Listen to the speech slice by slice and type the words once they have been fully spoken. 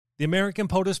The American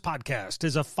POTUS Podcast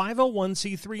is a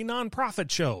 501c3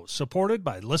 nonprofit show supported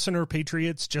by listener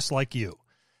patriots just like you.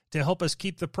 To help us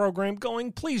keep the program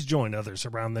going, please join others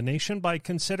around the nation by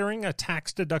considering a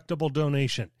tax-deductible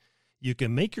donation. You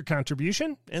can make your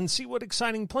contribution and see what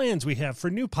exciting plans we have for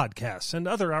new podcasts and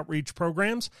other outreach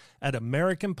programs at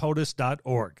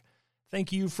americanpotus.org.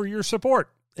 Thank you for your support,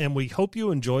 and we hope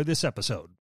you enjoy this episode.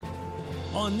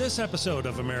 On this episode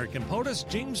of American POTUS,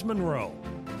 James Monroe.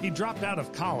 He dropped out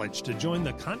of college to join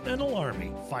the Continental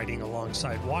Army, fighting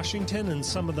alongside Washington in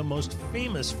some of the most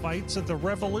famous fights of the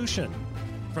Revolution.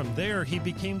 From there, he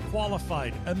became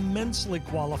qualified, immensely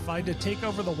qualified, to take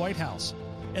over the White House.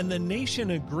 And the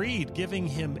nation agreed, giving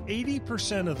him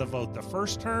 80% of the vote the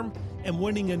first term and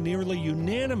winning a nearly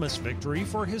unanimous victory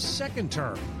for his second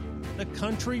term. The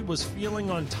country was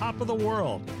feeling on top of the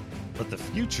world, but the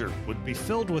future would be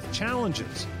filled with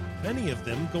challenges, many of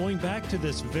them going back to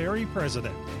this very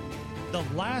president. The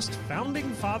last founding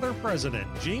father president,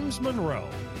 James Monroe.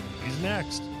 He's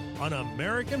next on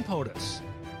American POTUS.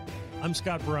 I'm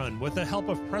Scott Brunn. With the help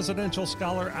of presidential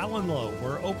scholar Alan Lowe,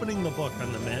 we're opening the book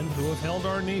on the men who have held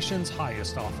our nation's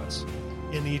highest office.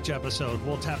 In each episode,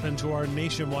 we'll tap into our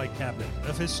nationwide cabinet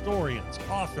of historians,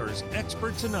 authors,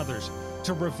 experts, and others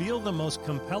to reveal the most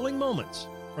compelling moments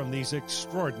from these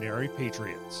extraordinary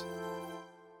patriots.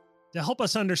 To help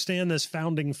us understand this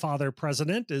founding father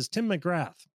president is Tim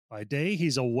McGrath. By day,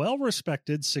 he's a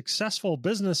well-respected, successful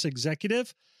business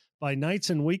executive. By nights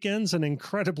and weekends, an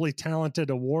incredibly talented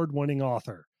award-winning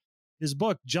author. His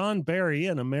book, John Barry,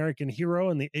 An American Hero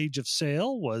in the Age of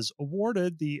Sail, was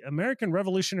awarded the American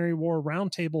Revolutionary War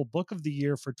Roundtable Book of the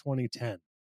Year for 2010.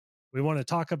 We want to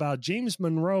talk about James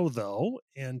Monroe, though,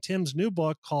 and Tim's new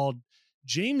book called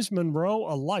James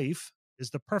Monroe, A Life is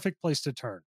the perfect place to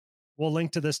turn. We'll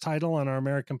link to this title on our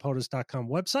AmericanPOTUS.com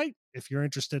website if you're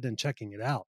interested in checking it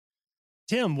out.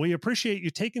 Tim, we appreciate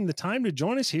you taking the time to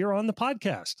join us here on the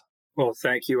podcast. Well,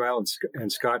 thank you, Alan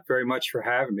and Scott, very much for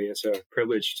having me. It's a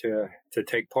privilege to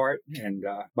take part and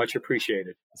much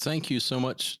appreciated. Thank you so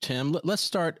much, Tim. Let's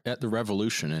start at the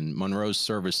Revolution and Monroe's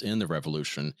service in the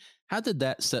Revolution. How did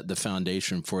that set the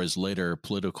foundation for his later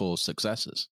political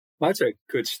successes? Well, that's a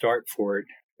good start for it.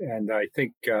 And I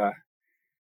think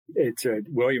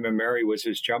William and Mary was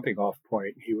his jumping off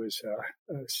point. He was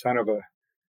a son of a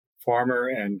farmer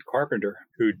and carpenter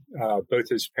who both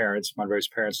his parents, Monroe's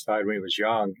parents, died when he was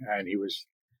young. And he was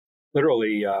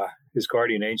literally, his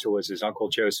guardian angel was his uncle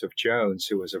Joseph Jones,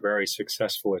 who was a very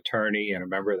successful attorney and a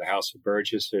member of the House of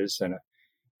Burgesses and a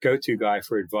go-to guy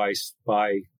for advice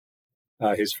by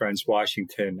his friends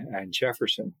Washington and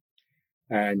Jefferson.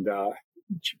 And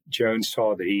Jones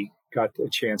saw that he got a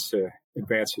chance to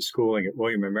advance his schooling at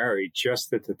William and Mary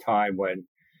just at the time when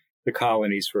the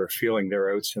colonies were feeling their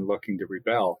oats and looking to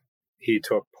rebel. He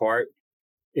took part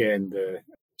in the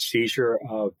seizure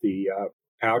of the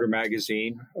powder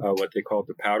magazine, what they called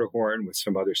the Powder Horn, with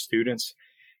some other students.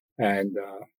 And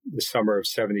the summer of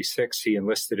 76, he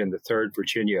enlisted in the 3rd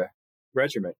Virginia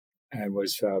Regiment and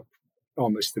was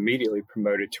almost immediately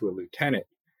promoted to a lieutenant.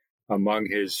 Among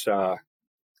his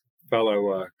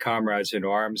fellow comrades in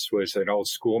arms was an old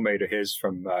schoolmate of his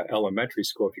from elementary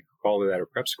school, if you could call it that, or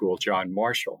prep school, John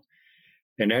Marshall.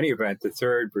 In any event, the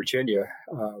 3rd Virginia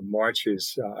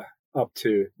marches up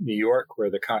to New York, where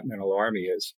the Continental Army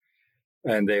is,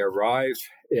 and they arrive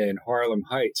in Harlem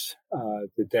Heights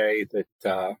the day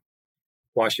that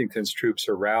Washington's troops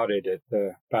are routed at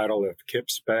the Battle of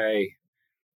Kips Bay,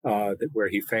 where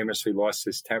he famously lost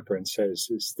his temper and says,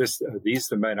 are these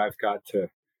the men I've got to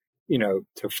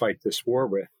fight this war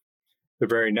with? The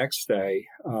very next day,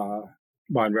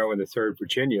 Monroe and the 3rd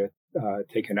Virginia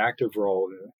take an active role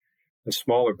in a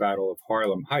smaller battle of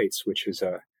Harlem Heights, which is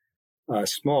a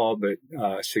small but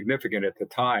significant at the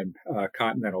time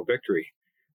Continental victory.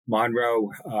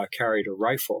 Monroe carried a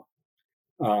rifle,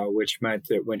 which meant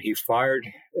that when he fired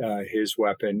his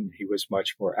weapon, he was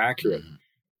much more accurate.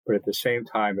 But at the same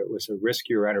time, it was a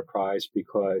riskier enterprise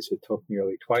because it took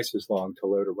nearly twice as long to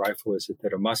load a rifle as it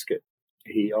did a musket.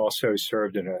 He also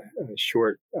served in a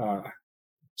short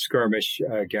skirmish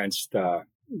against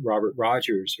Robert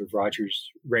Rogers of Rogers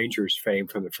Rangers fame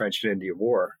from the French and Indian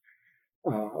War.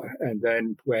 And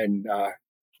then when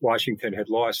Washington had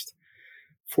lost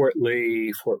Fort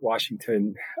Lee, Fort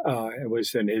Washington, and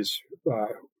was in his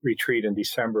retreat in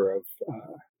December of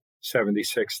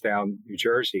 76 down New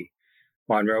Jersey,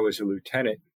 Monroe, as a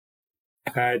lieutenant,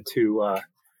 had to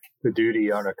the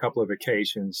duty on a couple of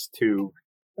occasions to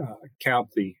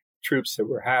count the troops that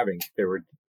were having. They were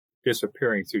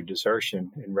disappearing through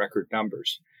desertion in record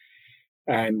numbers.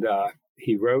 And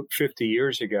he wrote 50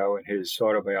 years ago in his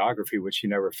autobiography, which he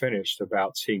never finished,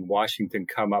 about seeing Washington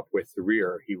come up with the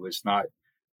rear. He was not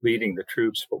leading the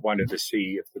troops, but wanted to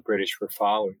see if the British were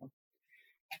following him.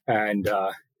 And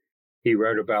he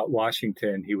wrote about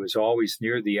Washington. He was always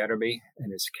near the enemy,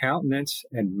 and his countenance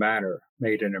and manner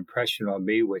made an impression on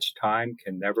me which time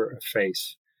can never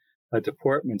efface. A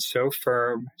deportment so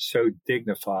firm, so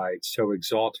dignified, so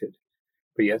exalted,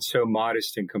 but yet so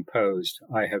modest and composed,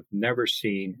 I have never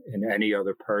seen in any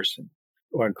other person.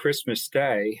 On Christmas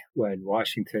Day, when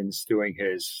Washington's doing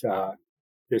his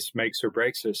this makes or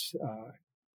breaks us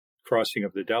crossing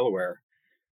of the Delaware,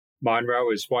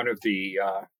 Monroe is one of the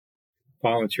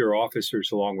volunteer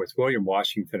officers, along with William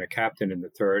Washington, a captain in the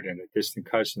 3rd and a distant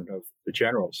cousin of the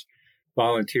general's,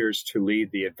 volunteers to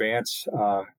lead the advance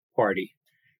party.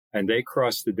 And they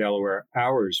cross the Delaware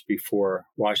hours before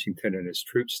Washington and his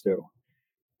troops do,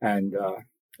 and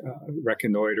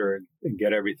reconnoiter and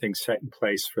get everything set in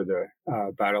place for the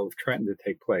Battle of Trenton to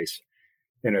take place.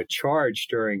 In a charge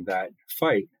during that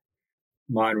fight,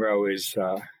 Monroe is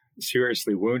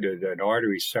seriously wounded, an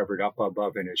artery severed up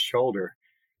above in his shoulder.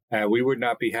 And we would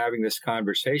not be having this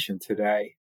conversation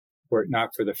today were it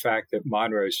not for the fact that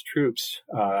Monroe's troops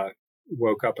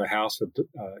woke up a house of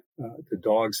the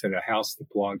dogs in a house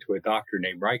that belonged to a doctor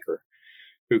named Riker,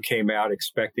 who came out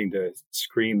expecting to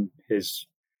scream his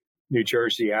New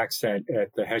Jersey accent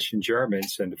at the Hessian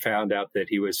Germans and found out that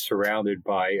he was surrounded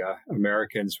by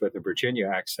Americans with a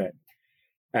Virginia accent.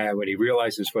 And when he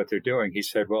realizes what they're doing, he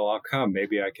said, well, I'll come.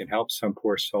 Maybe I can help some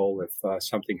poor soul if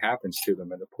something happens to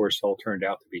them. And the poor soul turned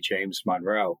out to be James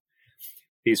Monroe.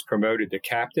 He's promoted to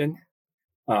captain.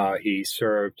 He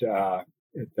served at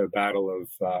the Battle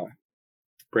of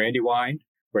Brandywine,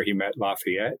 where he met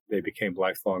Lafayette. They became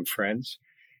lifelong friends,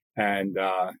 and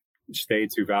stayed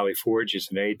through Valley Forge as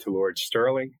an aide to Lord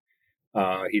Stirling.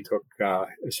 He took a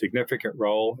significant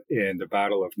role in the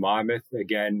Battle of Monmouth,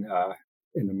 again,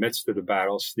 in the midst of the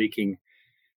battle, sneaking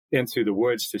in through the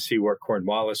woods to see what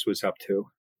Cornwallis was up to.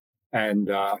 And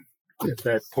at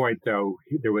that point, though,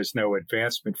 there was no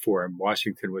advancement for him.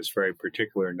 Washington was very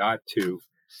particular not to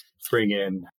bring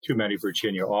in too many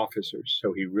Virginia officers,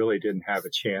 so he really didn't have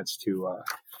a chance to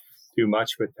do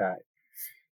much with that.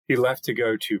 He left to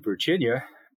go to Virginia,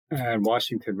 and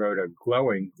Washington wrote a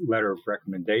glowing letter of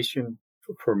recommendation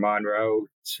for Monroe,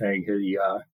 saying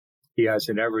he has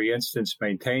in every instance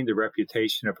maintained the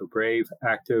reputation of a brave,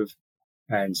 active,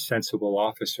 and sensible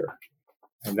officer.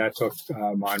 And that took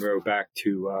Monroe back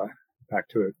to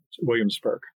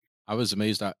Williamsburg. I was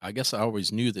amazed. I guess I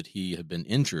always knew that he had been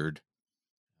injured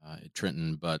at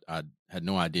Trenton, but I had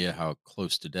no idea how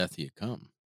close to death he had come.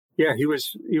 Yeah, he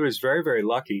was very, very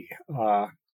lucky.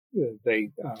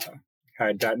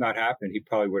 Had that not happened, he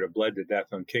probably would have bled to death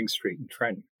on King Street in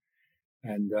Trenton.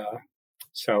 And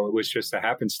so it was just a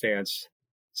happenstance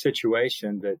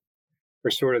situation that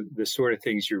are sort of the sort of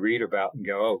things you read about and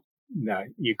go, oh, no,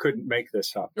 you couldn't make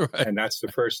this up. Right. And that's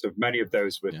the first of many of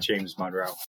those with James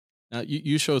Monroe. Now,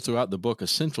 you show throughout the book a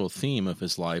central theme of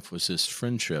his life was his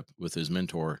friendship with his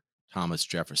mentor, Thomas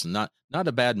Jefferson. Not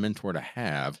a bad mentor to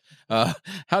have.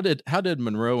 How did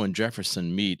Monroe and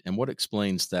Jefferson meet, and what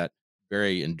explains that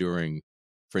very enduring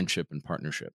friendship and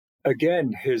partnership?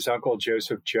 Again, his uncle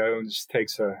Joseph Jones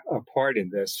takes a part in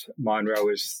this. Monroe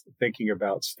is thinking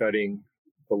about studying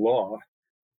the law,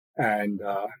 and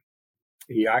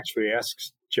he actually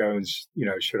asks Jones,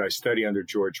 should I study under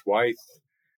George Wythe,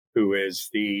 who is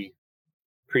the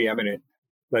preeminent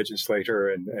legislator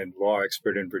and law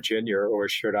expert in Virginia, or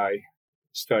should I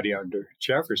study under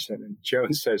Jefferson? And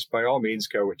Jones says, by all means,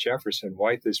 go with Jefferson.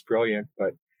 Wythe is brilliant,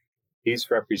 but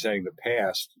he's representing the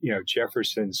past.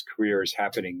 Jefferson's career is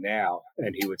happening now,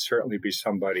 and he would certainly be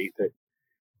somebody that,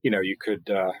 you could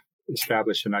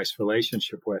establish a nice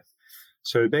relationship with.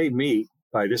 So they meet.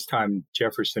 By this time,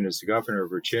 Jefferson is the governor of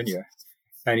Virginia,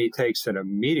 and he takes an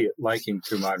immediate liking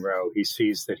to Monroe. He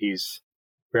sees that he's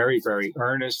very, very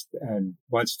earnest and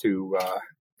wants to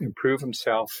improve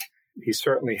himself. He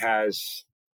certainly has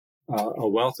a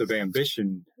wealth of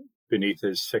ambition beneath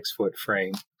his 6-foot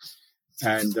frame.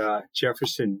 And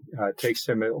Jefferson takes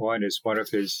him on as one of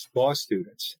his law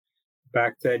students.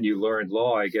 Back then, you learned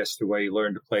law, I guess, the way you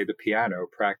learned to play the piano,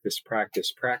 practice,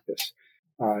 practice, practice.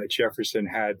 Jefferson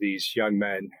had these young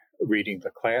men reading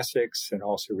the classics and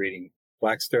also reading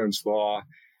Blackstone's Law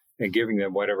and giving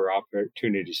them whatever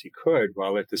opportunities he could,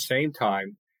 while at the same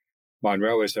time,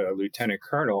 Monroe is a lieutenant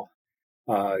colonel.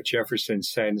 Jefferson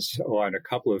sends on a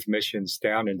couple of missions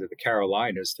down into the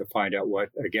Carolinas to find out what,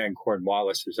 again,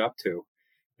 Cornwallis is up to.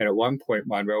 And at one point,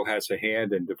 Monroe has a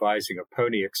hand in devising a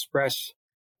Pony Express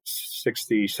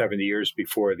 60, 70 years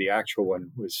before the actual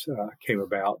one came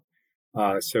about.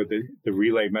 so the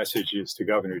relay messages to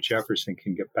Governor Jefferson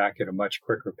can get back at a much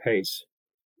quicker pace.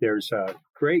 There's a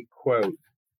great quote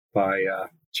by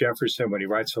Jefferson when he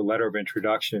writes a letter of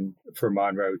introduction for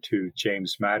Monroe to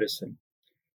James Madison,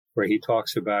 where he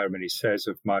talks about him and he says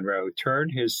of Monroe, "Turn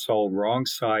his soul wrong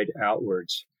side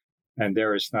outwards, and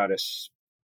there is not a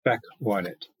speck on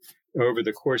it." Over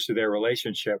the course of their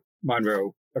relationship,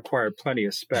 Monroe acquired plenty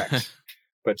of specks,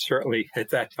 but certainly at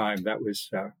that time, that was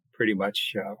pretty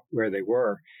much where they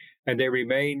were. And they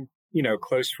remain,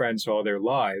 close friends all their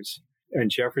lives. And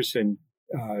Jefferson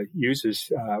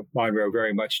uses Monroe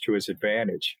very much to his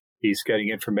advantage. He's getting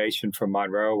information from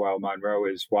Monroe while Monroe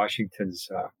is Washington's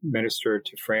minister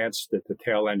to France at the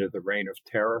tail end of the Reign of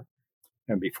Terror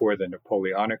and before the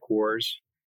Napoleonic Wars.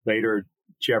 Later,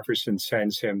 Jefferson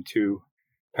sends him to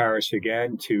Paris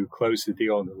again to close the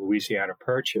deal on the Louisiana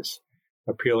Purchase,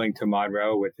 appealing to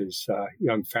Monroe with his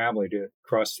young family to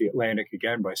cross the Atlantic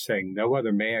again by saying, "No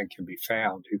other man can be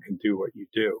found who can do what you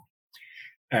do."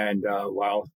 And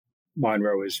while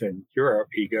Monroe is in Europe,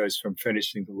 he goes from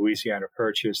finishing the Louisiana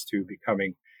Purchase to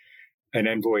becoming an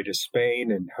envoy to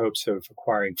Spain in hopes of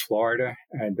acquiring Florida,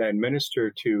 and then minister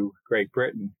to Great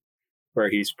Britain, where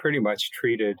he's pretty much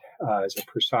treated as a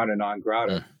persona non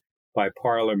grata by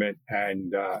Parliament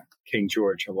and King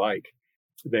George alike.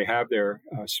 They have their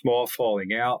small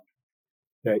falling out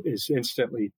that is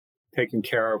instantly taken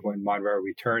care of when Monroe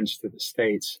returns to the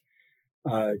States.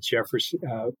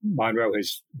 Monroe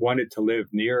has wanted to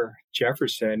live near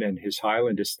Jefferson, and his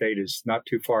Highland estate is not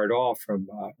too far at all from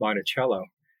Monticello,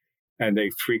 and they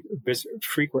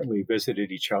frequently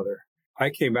visited each other. I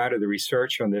came out of the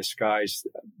research on this, guys,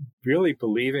 really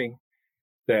believing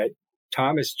that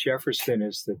Thomas Jefferson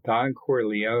is the Don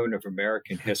Corleone of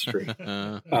American history.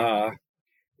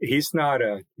 He's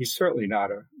certainly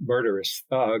not a murderous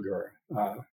thug or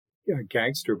a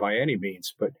gangster by any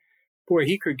means, but boy,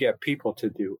 he could get people to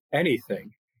do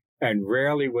anything. And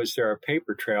rarely was there a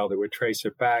paper trail that would trace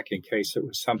it back in case it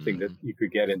was something that you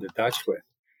could get into touch with.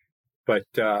 But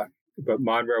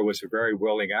Monroe was a very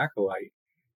willing acolyte.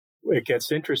 It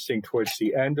gets interesting towards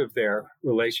the end of their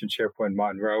relationship when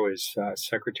Monroe is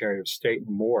Secretary of State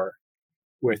in war,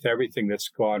 with everything that's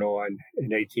gone on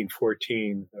in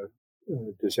 1814,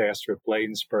 the disaster of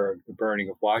Bladensburg, the burning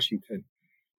of Washington.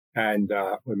 And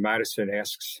when Madison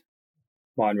asks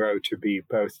Monroe to be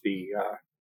both the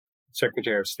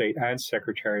Secretary of State and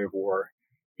Secretary of War,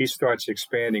 he starts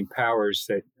expanding powers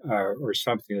that are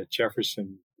something that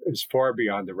Jefferson is far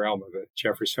beyond the realm of a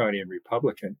Jeffersonian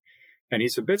Republican. And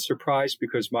he's a bit surprised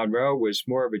because Monroe was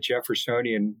more of a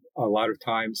Jeffersonian a lot of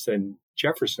times than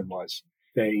Jefferson was.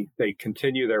 They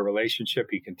continue their relationship.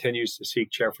 He continues to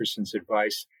seek Jefferson's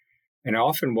advice. And I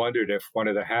often wondered if one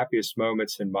of the happiest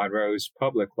moments in Monroe's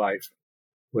public life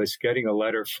was getting a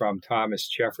letter from Thomas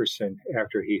Jefferson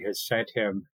after he has sent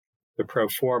him the pro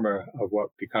forma of what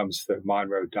becomes the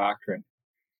Monroe Doctrine.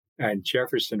 And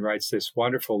Jefferson writes this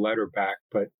wonderful letter back,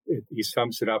 but he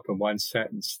sums it up in one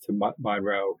sentence to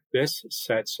Monroe: "This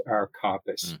sets our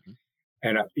compass." Mm-hmm.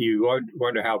 And you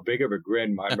wonder how big of a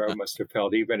grin Monroe must have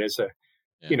felt, even as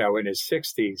in his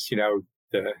 60s.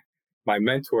 My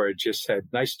mentor just said,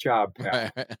 "Nice job,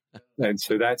 pal." And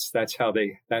so that's how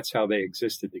they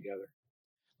existed together.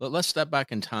 Let's step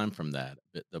back in time from that,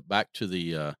 back to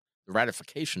the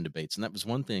ratification debates, and that was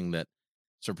one thing that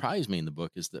surprised me in the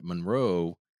book, is that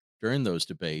Monroe, during those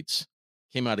debates,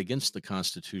 came out against the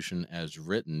Constitution as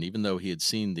written, even though he had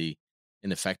seen the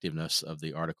ineffectiveness of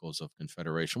the Articles of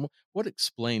Confederation. What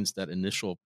explains that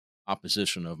initial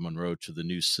opposition of Monroe to the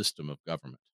new system of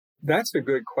government? That's a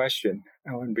good question,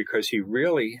 Alan, because he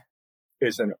really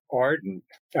is an ardent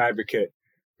advocate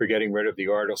for getting rid of the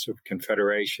Articles of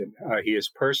Confederation. He is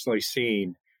personally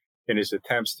seen in his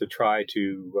attempts to try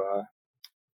to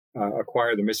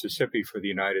acquire the Mississippi for the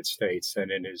United States.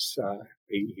 And in his,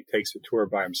 he takes a tour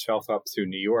by himself up through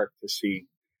New York to see,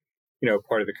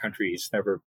 part of the country he's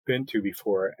never been to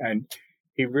before. And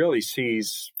he really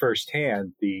sees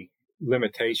firsthand the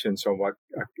limitations on what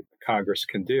Congress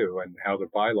can do and how the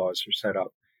bylaws are set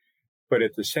up. But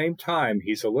at the same time,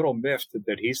 he's a little miffed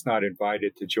that he's not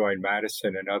invited to join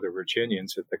Madison and other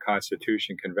Virginians at the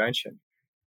Constitution Convention.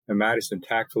 And Madison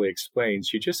tactfully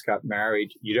explains, "You just got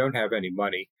married. You don't have any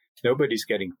money. Nobody's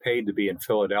getting paid to be in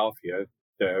Philadelphia.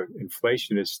 The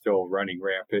inflation is still running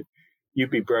rampant.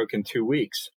 You'd be broke in 2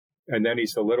 weeks." And then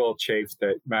he's a little chafed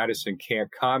that Madison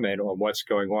can't comment on what's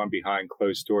going on behind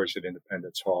closed doors at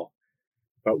Independence Hall.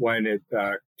 But when it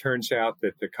turns out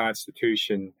that the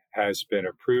Constitution has been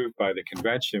approved by the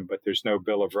convention, but there's no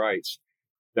Bill of Rights,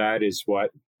 that is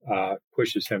what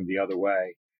pushes him the other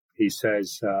way. he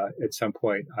says at some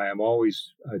point, I am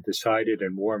always a decided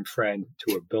and warm friend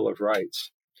to a Bill of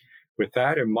Rights. With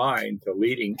that in mind, the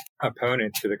leading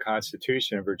opponent to the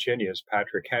Constitution of Virginia is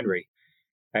Patrick Henry.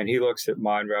 And he looks at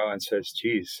Monroe and says,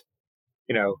 geez,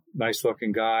 nice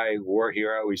looking guy, war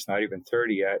hero. He's not even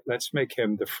 30 yet. Let's make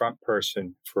him the front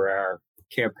person for our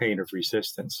campaign of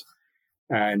resistance.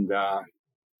 And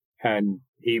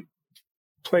he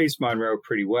plays Monroe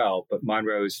pretty well, but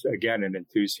Monroe's, again, an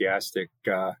enthusiastic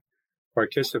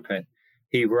participant.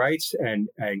 He writes and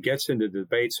gets into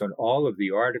debates on all of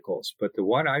the articles, but the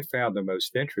one I found the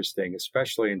most interesting,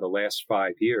 especially in the last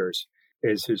 5 years,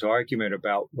 is his argument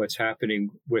about what's happening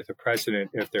with a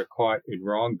president if they're caught in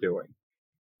wrongdoing.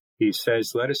 He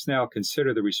says, let us now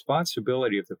consider the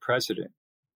responsibility of the president.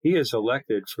 He is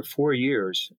elected for 4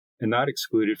 years and not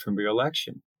excluded from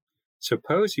re-election.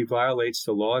 Suppose he violates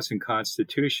the laws and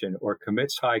Constitution or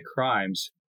commits high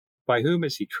crimes. By whom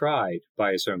is he tried?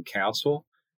 By his own counsel?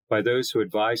 By those who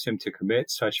advise him to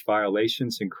commit such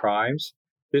violations and crimes?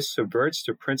 This subverts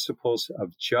the principles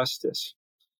of justice.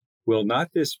 Will not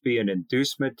this be an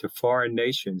inducement to foreign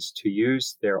nations to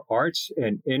use their arts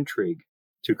and intrigue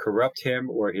to corrupt him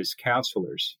or his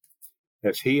counselors?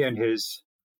 If he and his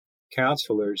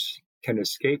counselors can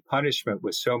escape punishment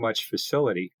with so much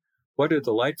facility, what a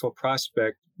delightful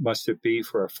prospect must it be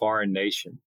for a foreign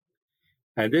nation?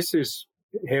 And this is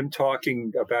him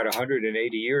talking about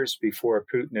 180 years before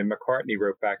Putin and McCartney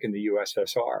wrote back in the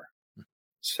USSR.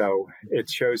 So it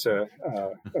shows a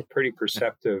pretty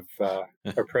perceptive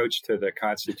approach to the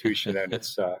Constitution and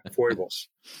its foibles.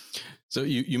 So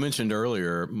you mentioned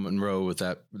earlier, Monroe, with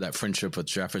that friendship with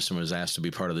Jefferson, was asked to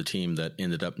be part of the team that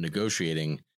ended up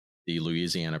negotiating the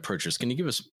Louisiana Purchase. Can you give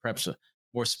us perhaps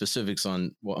more specifics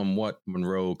on what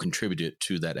Monroe contributed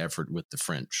to that effort with the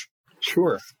French?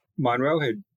 Sure. Monroe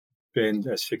had been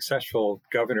a successful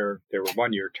governor. There were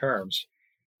 1-year terms.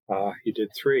 He did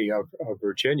 3 of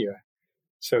Virginia.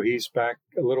 So he's back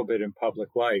a little bit in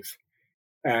public life.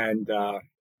 And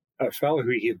a fellow who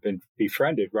he had been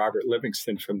befriended, Robert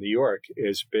Livingston from New York,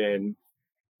 has been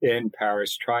in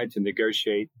Paris trying to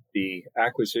negotiate the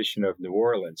acquisition of New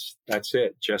Orleans. That's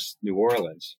it, just New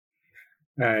Orleans.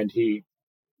 And he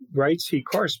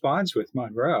corresponds with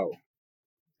Monroe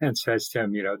and says to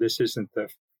him, this isn't the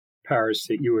Paris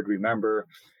that you would remember.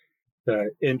 The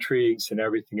intrigues and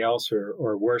everything else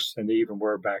are worse than they even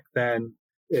were back then.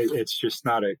 It's just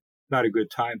not a good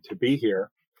time to be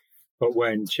here. But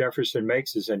when Jefferson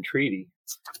makes his entreaty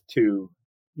to,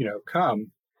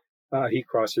 come, he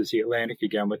crosses the Atlantic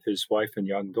again with his wife and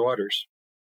young daughters.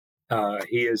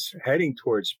 He is heading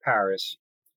towards Paris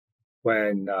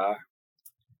when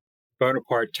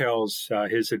Bonaparte tells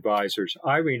his advisors,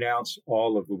 I renounce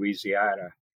all of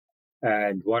Louisiana.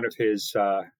 And one of his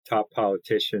top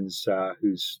politicians,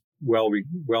 who's well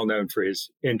known for his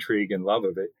intrigue and love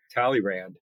of it,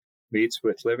 Talleyrand, meets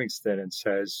with Livingston and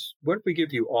says, what if we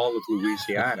give you all of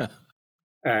Louisiana?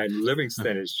 And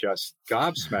Livingston is just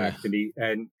gobsmacked.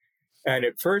 And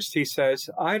at first he says,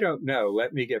 I don't know.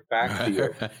 Let me get back to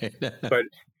you. Right. But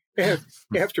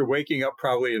after waking up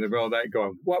probably in the middle of the night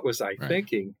going, what was I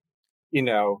thinking?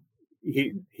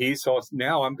 He's also,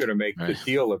 now I'm going to make the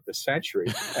deal of the century.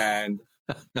 And,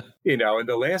 and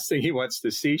the last thing he wants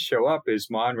to see show up is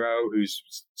Monroe,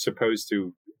 who's supposed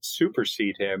to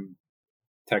supersede him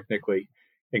technically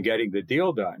in getting the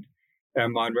deal done.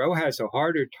 And Monroe has a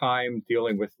harder time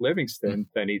dealing with Livingston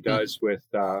than he does with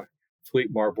Fleet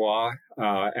Marbois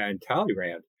and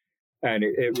Talleyrand. And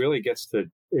it really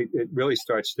it really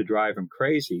starts to drive him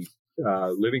crazy.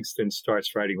 Livingston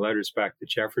starts writing letters back to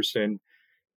Jefferson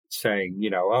saying,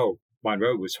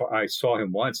 Monroe I saw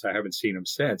him once. I haven't seen him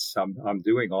since. I'm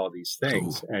doing all these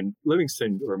things. Ooh. And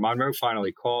Monroe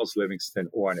finally calls Livingston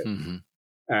on it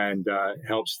and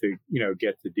helps to,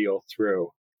 get the deal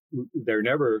through. They're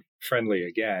never friendly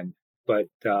again, but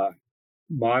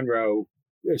Monroe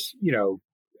is,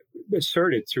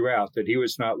 asserted throughout that he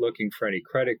was not looking for any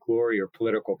credit, glory, or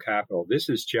political capital. This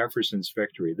is Jefferson's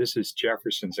victory. This is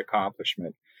Jefferson's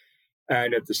accomplishment.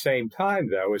 And at the same time,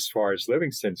 though, as far as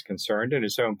Livingston's concerned in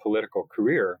his own political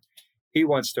career, he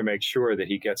wants to make sure that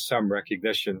he gets some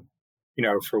recognition,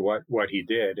 for what he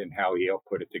did and how he helped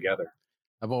put it together.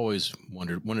 I've always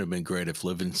wondered, wouldn't it have been great if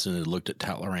Livingston had looked at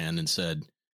Talleyrand and said,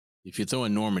 if you throw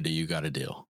in Normandy, you got a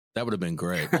deal. That would have been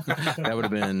great. That would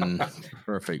have been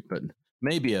perfect, but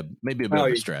maybe a bit of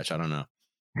a stretch. I don't know.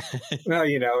 Well,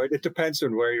 it depends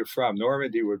on where you're from.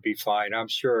 Normandy would be fine. I'm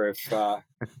sure if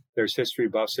there's history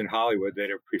buffs in Hollywood, they'd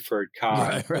have preferred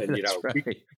Cannes. Right,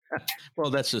 and,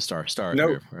 well, that's just our start. No,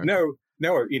 here, right?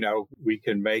 no. We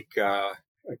can make a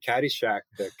Caddyshack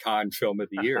the Cannes film of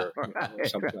the year, or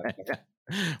something like that.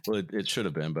 Well, it should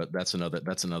have been, but that's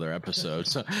another episode.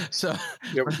 So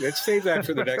Yeah, let's save that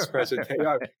for the next presentation.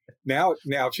 Now,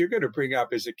 if you're going to bring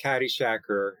up is it Caddyshack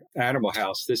or Animal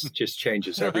House, this just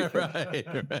changes everything.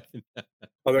 Right.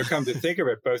 Although, come to think of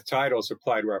it, both titles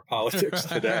apply to our politics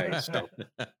today. So.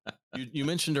 You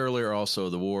mentioned earlier also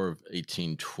the War of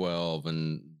 1812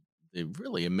 and the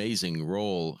really amazing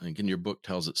role, and again, your book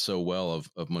tells it so well,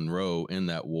 of Monroe in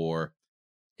that war.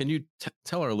 Can you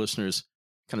tell our listeners,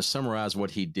 kind of summarize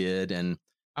what he did? And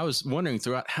I was wondering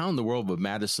throughout, how in the world would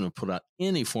Madison have put out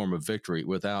any form of victory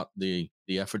without the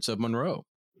efforts of Monroe?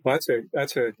 Well,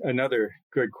 that's another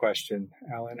good question,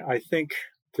 Alan. I think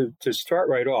to start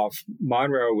right off,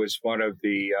 Monroe was one of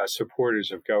the supporters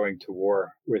of going to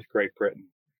war with Great Britain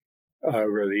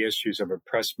over the issues of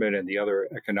oppressment and the other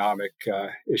economic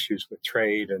issues with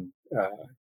trade and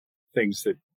things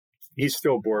that he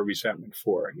still bore resentment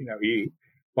for. You know,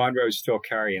 Monroe's still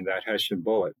carrying that Hessian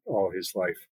bullet all his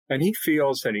life. And he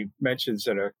feels, and he mentions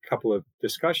in a couple of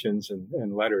discussions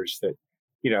and letters that,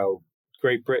 you know,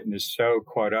 Great Britain is so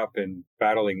caught up in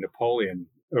battling Napoleon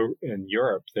in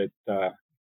Europe that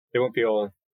they won't be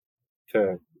able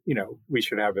to, you know, we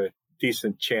should have a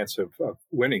decent chance of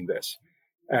winning this.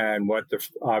 And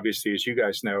obviously, as you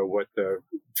guys know, what the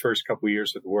first couple of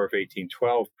years of the War of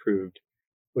 1812 proved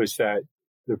was that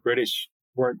the British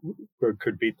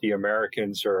could beat the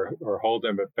Americans or hold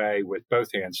them at bay with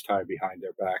both hands tied behind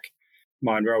their back.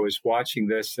 Monroe is watching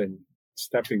this and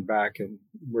stepping back, and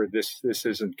where this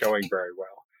isn't going very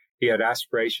well. He had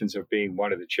aspirations of being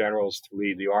one of the generals to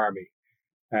lead the army,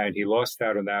 and he lost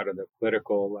out on that in the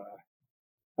political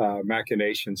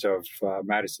machinations of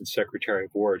Madison's Secretary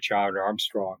of War, John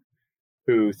Armstrong,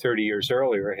 who 30 years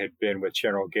earlier had been with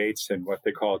General Gates in what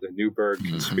they call the Newburgh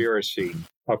Conspiracy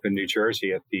up in New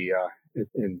Jersey at the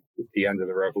end of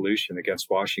the Revolution against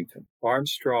Washington.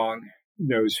 Armstrong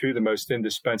knows who the most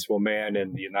indispensable man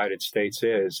in the United States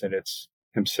is, and it's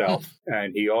himself.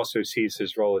 And he also sees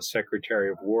his role as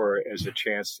Secretary of War as a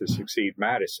chance to succeed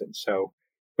Madison. So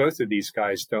both of these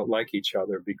guys don't like each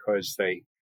other because they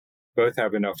both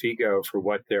have enough ego for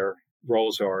what their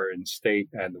roles are in state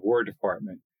and the War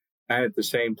Department. And at the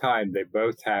same time, they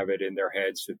both have it in their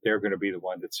heads that they're going to be the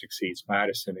one that succeeds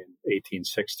Madison in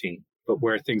 1816. But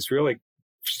where things really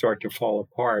start to fall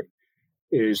apart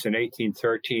is in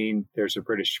 1813, there's a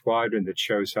British squadron that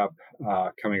shows up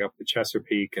coming up the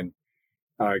Chesapeake and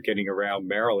getting around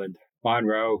Maryland.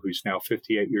 Monroe, who's now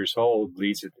 58 years old,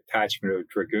 leads a detachment of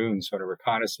dragoons on a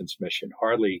reconnaissance mission.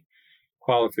 Hardly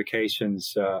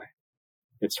qualifications.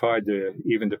 It's hard to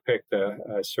even depict a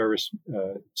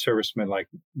serviceman like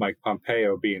Mike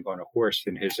Pompeo being on a horse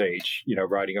in his age, you know,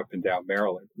 riding up and down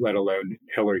Maryland, let alone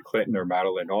Hillary Clinton or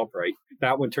Madeleine Albright.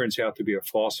 That one turns out to be a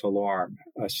false alarm.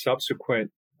 A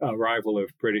subsequent arrival of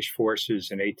British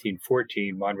forces in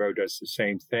 1814, Monroe does the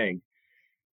same thing.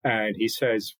 And he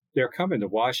says, they're coming to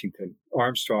Washington.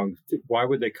 Armstrong, why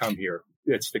would they come here?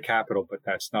 It's the capital, but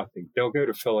that's nothing. They'll go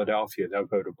to Philadelphia. They'll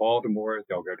go to Baltimore.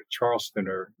 They'll go to Charleston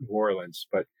or New Orleans,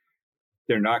 but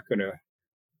they're not going to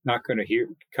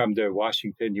come to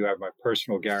Washington. You have my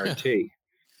personal guarantee.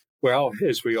 Well,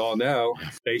 as we all know,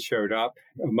 they showed up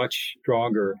a much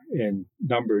stronger in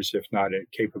numbers, if not in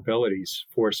capabilities,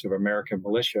 force of American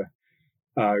militia,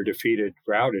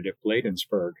 routed at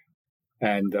Bladensburg.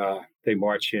 And they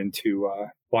march into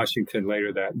Washington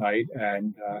later that night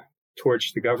and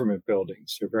torch the government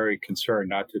buildings. They're very concerned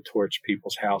not to torch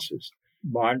people's houses.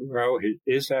 Monroe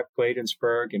is at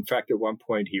Bladensburg. In fact, at one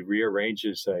point, he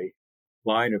rearranges a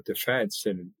line of defense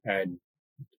and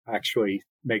actually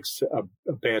makes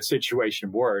a bad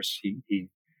situation worse. He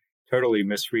totally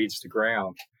misreads the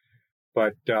ground.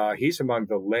 But he's among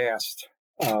the last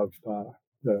of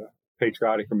the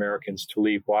patriotic Americans to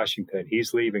leave Washington.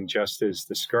 He's leaving just as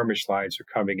the skirmish lines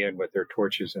are coming in with their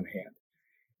torches in hand.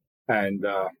 And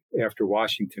after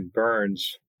Washington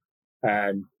burns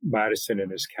and Madison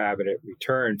and his cabinet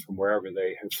return from wherever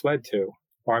they had fled to,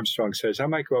 Armstrong says, I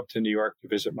might go up to New York to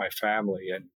visit my family.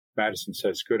 And Madison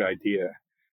says, good idea,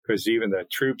 because even the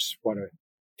troops want to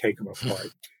take him apart.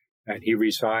 And he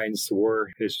resigns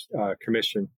his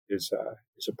commission, his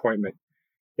appointment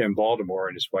in Baltimore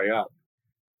on his way up.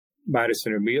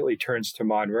 Madison immediately turns to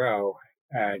Monroe,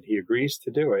 and he agrees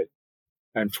to do it.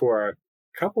 And for a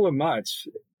couple of months,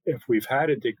 if we've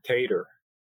had a dictator,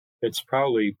 it's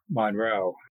probably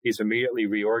Monroe. He's immediately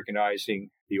reorganizing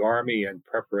the army and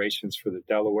preparations for the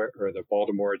Delaware or the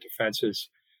Baltimore defenses.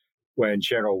 When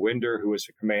General Winder, who was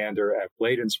the commander at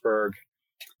Bladensburg,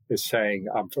 is saying,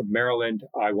 I'm from Maryland.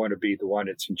 I want to be the one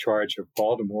that's in charge of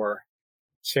Baltimore.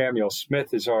 Samuel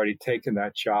Smith has already taken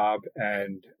that job,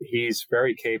 and he's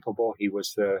very capable. He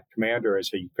was the commander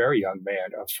as a very young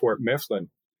man of Fort Mifflin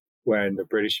when the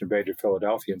British invaded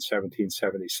Philadelphia in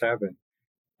 1777.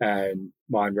 And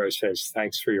Monroe says,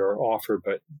 thanks for your offer,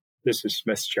 but this is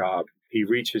Smith's job. He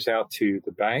reaches out to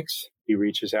the banks. He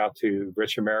reaches out to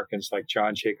rich Americans like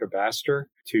John Jacob Astor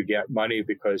to get money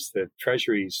because the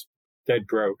Treasury's dead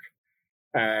broke.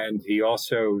 And he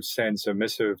also sends a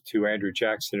missive to Andrew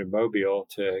Jackson in Mobile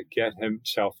to get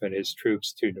himself and his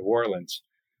troops to New Orleans,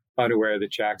 unaware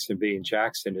that Jackson, being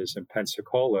Jackson, is in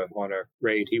Pensacola on a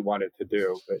raid he wanted to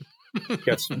do, but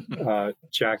gets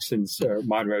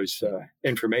Monroe's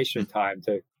information time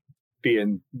to be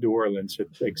in New Orleans at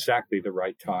exactly the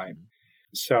right time.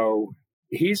 So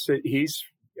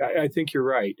I think you're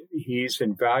right. He's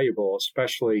invaluable,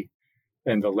 especially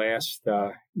in the last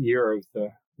year of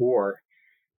the war.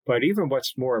 But even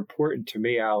what's more important to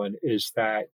me, Alan, is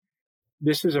that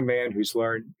this is a man who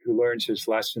learns his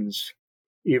lessons,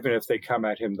 even if they come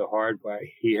at him the hard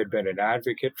way. He had been an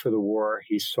advocate for the war.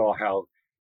 He saw how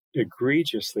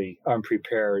egregiously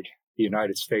unprepared the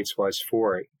United States was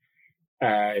for it.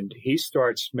 And he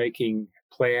starts making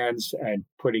plans and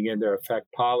putting into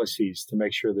effect policies to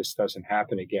make sure this doesn't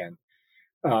happen again.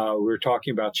 We're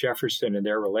talking about Jefferson and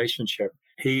their relationship.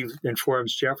 He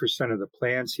informs Jefferson of the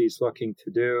plans he's looking to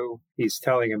do. He's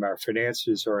telling him our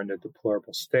finances are in a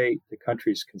deplorable state. The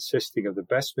country is consisting of the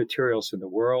best materials in the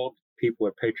world. People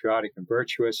are patriotic and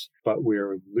virtuous, but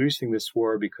we're losing this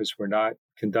war because we're not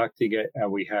conducting it,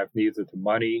 and we have neither the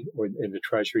money or in the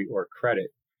Treasury or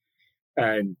credit.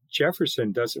 And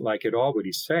Jefferson doesn't like at all what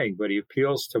he's saying, but he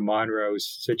appeals to Monroe's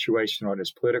situation on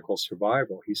his political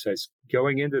survival. He says,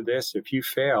 going into this, if you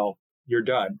fail, you're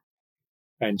done.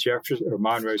 And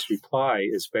Monroe's reply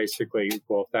is basically,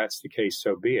 well, if that's the case,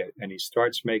 so be it. And he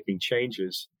starts making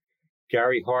changes.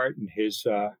 Gary Hart, in his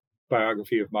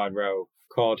biography of Monroe,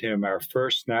 called him our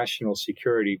first national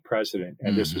security president.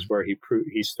 And this is where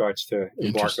he starts to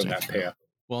embark on that path.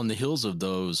 Well, on the heels of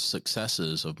those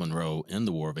successes of Monroe in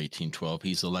the War of 1812,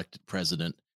 he's elected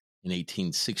president in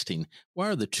 1816. Why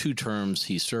are the 2 terms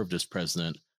he served as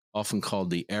president often called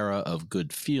the era of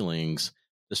good feelings,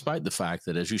 despite the fact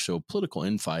that, as you show, political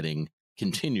infighting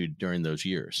continued during those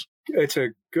years? It's a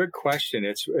good question.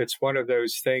 It's one of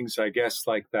those things, I guess,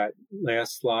 like that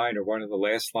last line or one of the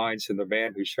last lines in The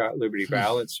Man Who Shot Liberty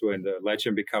Valance, when the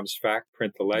legend becomes fact,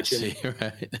 print the legend.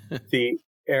 Right. The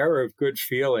era of good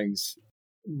feelings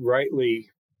rightly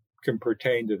can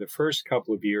pertain to the first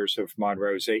couple of years of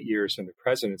Monroe's 8 years in the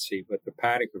presidency, but the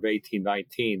Panic of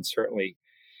 1819 certainly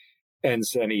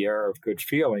ends any era of good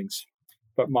feelings.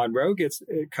 But Monroe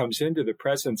comes into the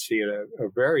presidency at a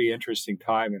very interesting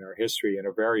time in our history, and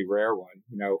a very rare one.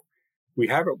 You know, we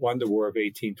haven't won the War of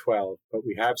 1812, but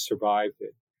we have survived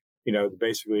it. You know,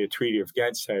 basically the Treaty of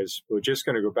Ghent says we're just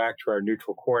going to go back to our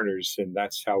neutral corners, and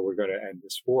that's how we're going to end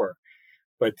this war.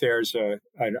 But there's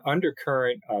an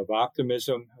undercurrent of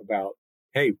optimism about,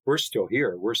 hey, we're still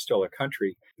here. We're still a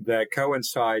country, that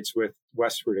coincides with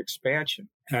westward expansion.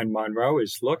 And Monroe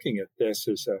is looking at this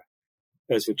as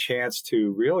a chance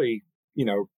to really,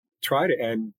 try to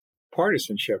end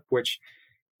partisanship, which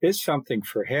is something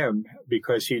for him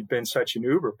because he'd been such an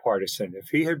uber partisan. If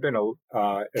he had been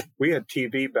if we had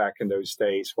TV back in those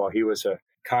days while he was a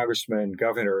congressman,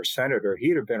 governor, or senator,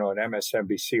 he'd have been on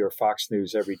MSNBC or Fox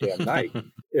News every damn night.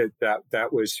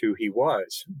 That was who he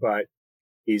was. But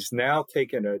he's now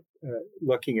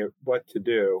looking at what to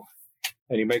do.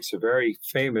 And he makes a very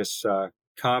famous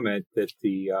comment that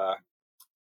the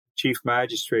chief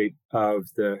magistrate of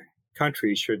the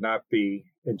country should not be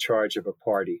in charge of a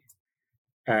party.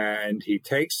 And he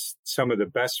takes some of the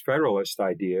best Federalist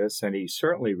ideas, and he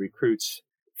certainly recruits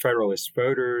Federalist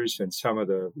voters and some of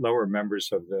the lower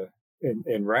members of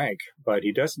in rank, but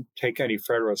he doesn't take any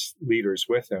Federalist leaders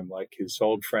with him, like his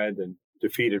old friend and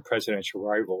defeated presidential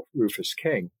rival Rufus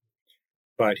King.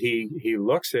 But he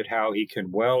looks at how he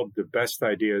can weld the best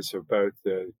ideas of both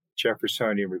the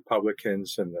Jeffersonian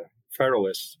Republicans and the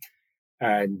Federalists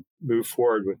and move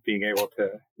forward with being able to,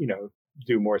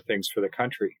 do more things for the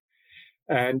country.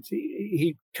 And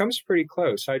he comes pretty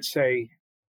close. I'd say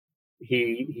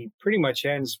he pretty much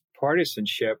ends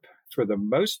partisanship for the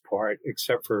most part,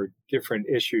 except for different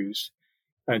issues,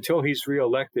 until he's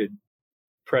reelected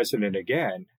president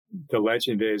again. The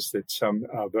legend is that some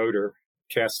voter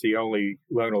cast the only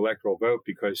lone electoral vote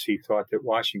because he thought that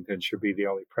Washington should be the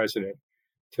only president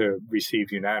to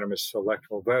receive unanimous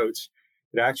electoral votes.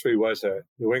 It actually was a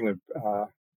New England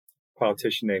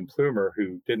politician named Plumer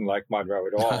who didn't like Monroe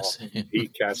at all. I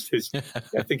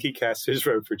think he cast his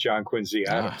vote for John Quincy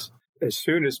Adams. as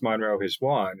soon as Monroe has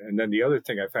won, and then the other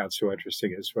thing I found so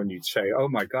interesting is when you'd say, oh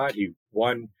my God, he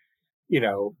won,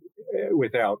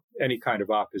 without any kind of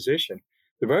opposition.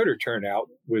 The voter turnout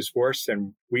was worse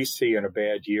than we see in a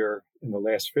bad year in the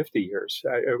last 50 years.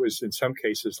 It was in some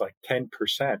cases like 10%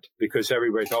 because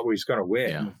everybody thought he was going to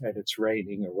win and it's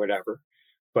raining or whatever.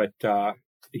 But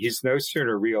he's no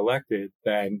sooner reelected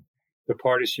than the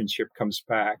partisanship comes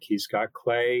back. He's got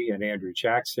Clay and Andrew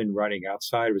Jackson running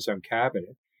outside of his own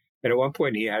cabinet. And at one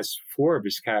point, he has 4 of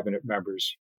his cabinet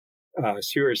members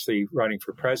seriously running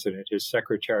for president. His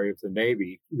Secretary of the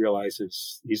Navy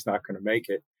realizes he's not going to make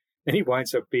it. And he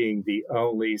winds up being the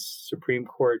only Supreme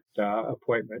Court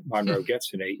appointment Monroe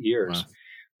gets in 8 years. Wow.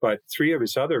 But 3 of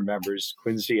his other members,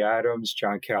 Quincy Adams,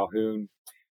 John Calhoun,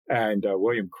 and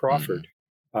William Crawford,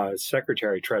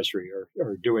 Secretary Treasury,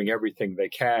 are doing everything they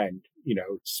can,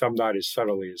 some not as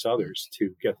subtly as others,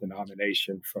 to get the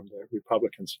nomination from the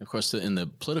Republicans. Of course, in the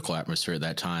political atmosphere at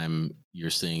that time, you're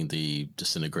seeing the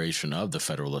disintegration of the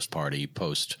Federalist Party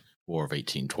post-War of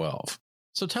 1812.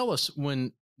 So tell us,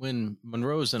 when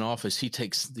Monroe's in office, he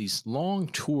takes these long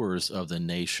tours of the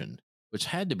nation, which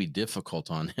had to be difficult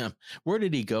on him. Where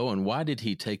did he go, and why did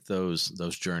he take those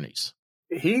journeys?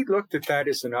 He looked at that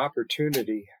as an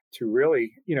opportunity to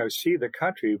really, see the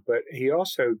country, but he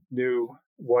also knew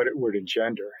what it would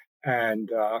engender. And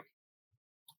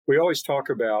we always talk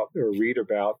about or read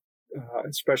about,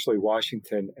 especially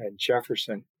Washington and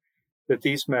Jefferson, that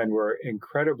these men were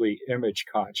incredibly image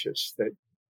conscious, that,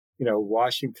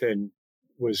 Washington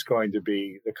was going to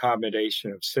be the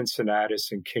combination of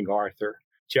Cincinnatus and King Arthur.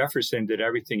 Jefferson did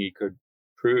everything he could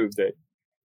prove that,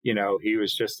 he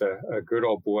was just a good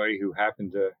old boy who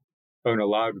happened to own a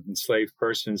lot of enslaved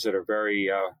persons at a very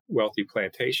wealthy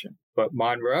plantation. But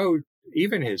Monroe,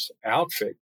 even his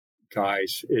outfit,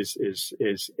 guys,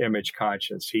 is image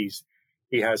conscious.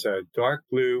 He has a dark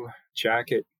blue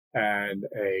jacket and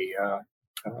a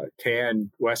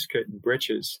tan waistcoat and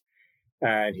breeches.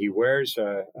 And he wears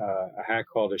a hat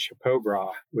called a chapeau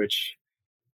bras, which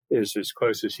is as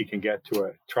close as he can get to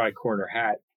a tri-corner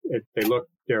hat.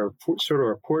 They're sort of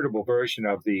a portable version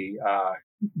of the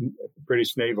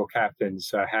British naval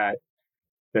captain's hat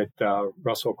that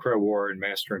Russell Crowe wore in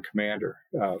Master and Commander,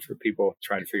 for people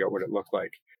trying to figure out what it looked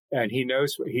like. And he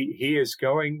knows he is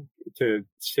going to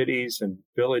cities and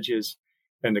villages,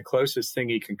 and the closest thing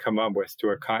he can come up with to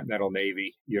a Continental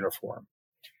Navy uniform.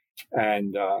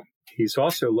 And he's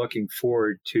also looking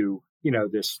forward to,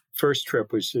 this first trip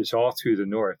is all through the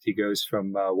north. He goes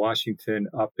from Washington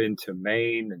up into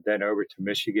Maine and then over to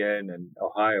Michigan and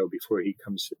Ohio before he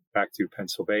comes back through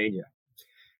Pennsylvania.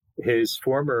 His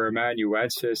former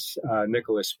amanuensis,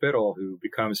 Nicholas Spittle, who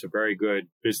becomes a very good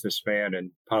businessman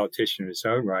and politician in his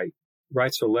own right,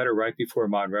 writes a letter right before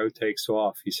Monroe takes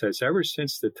off. He says, ever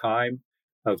since the time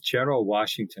of General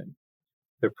Washington,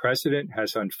 the president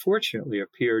has unfortunately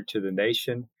appeared to the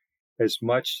nation as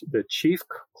much the chief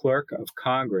clerk of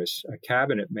Congress, a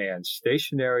cabinet man,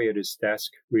 stationary at his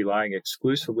desk, relying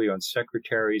exclusively on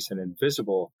secretaries and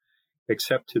invisible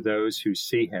except to those who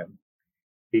see him.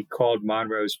 He called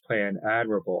Monroe's plan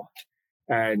admirable,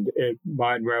 and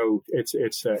Monroe, it's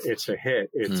a hit.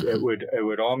 It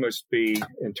would almost be,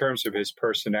 in terms of his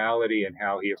personality and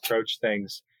how he approached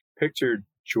things. Pictured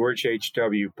George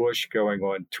H.W. Bush going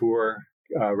on tour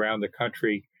around the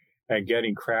country and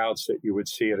getting crowds that you would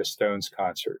see at a Stones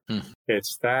concert.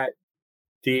 It's that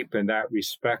deep and that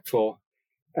respectful,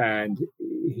 and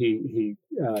he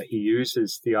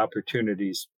uses the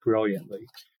opportunities brilliantly.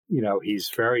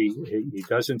 He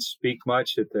doesn't speak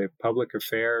much at the public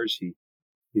affairs.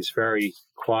 He's very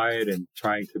quiet and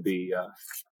trying to be,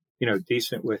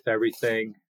 decent with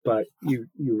everything. But you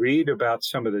read about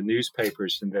some of the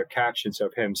newspapers and their captions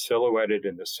of him silhouetted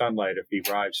in the sunlight if he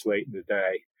arrives late in the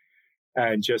day.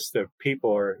 And just the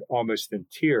people are almost in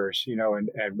tears, and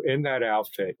in that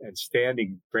outfit and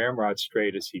standing ramrod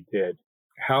straight as he did.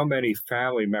 How many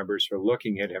family members are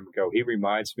looking at him and go, he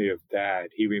reminds me of Dad.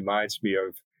 He reminds me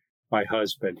of my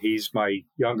husband. He's my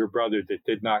younger brother that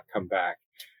did not come back.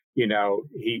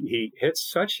 He hits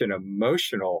such an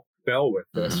emotional bell with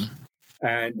this. Mm-hmm.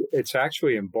 And it's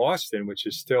actually in Boston, which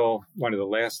is still one of the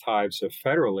last hives of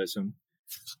federalism,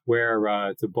 where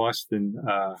the Boston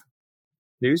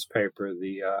newspaper,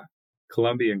 the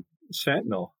Columbian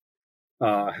Sentinel,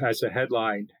 has a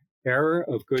headline, Error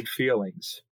of Good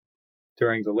Feelings.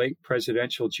 During the late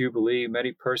presidential jubilee,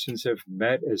 many persons have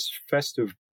met as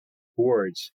festive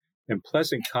boards in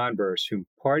pleasant converse whom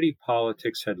party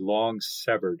politics had long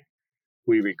severed.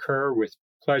 We recur with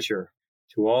pleasure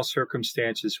to all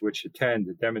circumstances which attend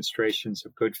the demonstrations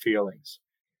of good feelings.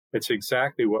 It's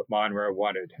exactly what Monroe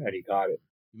wanted, and he got it.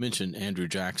 You mentioned Andrew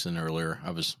Jackson earlier.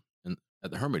 I was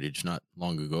at the Hermitage not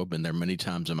long ago. Been there many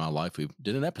times in my life. We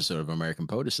did an episode of American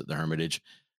POTUS at the Hermitage.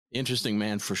 Interesting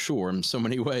man for sure in so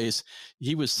many ways.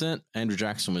 Andrew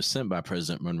Jackson was sent by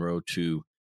President Monroe to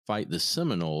fight the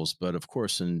Seminoles, but of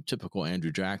course, in typical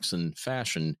Andrew Jackson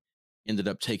fashion, ended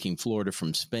up taking Florida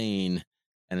from Spain,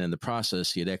 and in the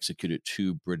process, he had executed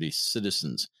 2 British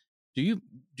citizens. Do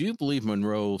you believe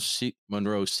Monroe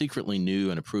secretly knew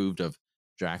and approved of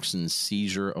Jackson's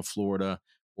seizure of Florida,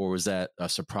 or was that a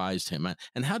surprise to him?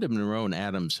 And how did Monroe and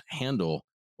Adams handle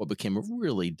what became a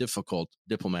really difficult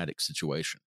diplomatic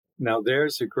situation? Now,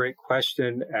 there's a great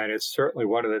question, and it's certainly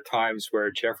one of the times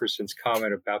where Jefferson's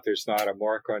comment about there's not a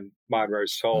mark on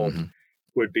Monroe's soul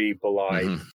would be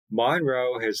belied.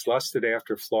 Monroe has lusted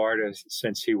after Florida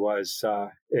since he was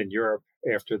in Europe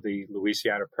after the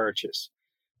Louisiana Purchase.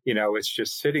 It's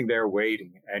just sitting there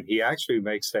waiting, and he actually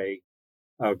makes a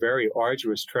very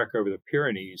arduous trek over the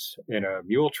Pyrenees in a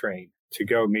mule train to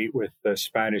go meet with the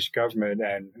Spanish government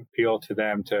and appeal to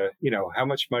them to, how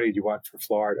much money do you want for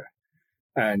Florida?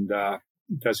 And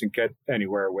doesn't get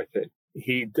anywhere with it.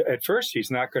 At first,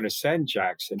 he's not going to send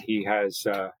Jackson. He has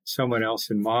someone else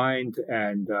in mind,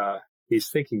 and he's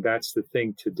thinking that's the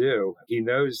thing to do. He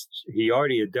knows he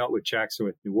already had dealt with Jackson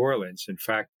with New Orleans. In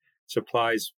fact,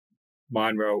 supplies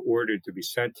Monroe ordered to be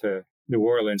sent to New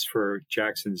Orleans for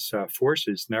Jackson's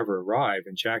forces never arrive.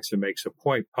 And Jackson makes a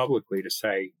point publicly to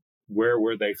say, where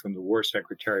were they from the War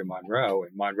Secretary Monroe?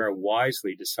 And Monroe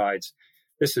wisely decides,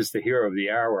 this is the hero of the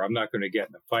hour. I'm not going to get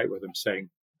in a fight with him saying,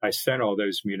 I sent all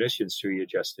those munitions to you,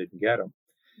 just didn't get them.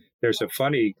 There's a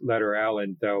funny letter,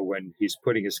 Alan, though, when he's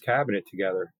putting his cabinet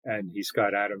together and he's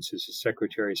got Adams as his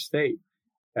Secretary of State.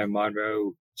 And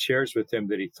Monroe shares with him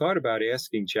that he thought about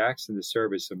asking Jackson to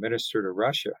serve as a minister to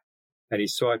Russia. And he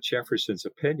sought Jefferson's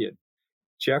opinion.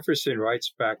 Jefferson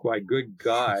writes back, why, good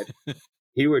God,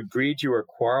 he would breed you a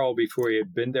quarrel before he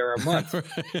had been there a month.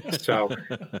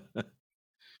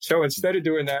 So instead of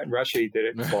doing that in Russia, he did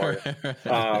it in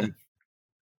Florida.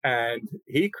 And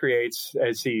he creates,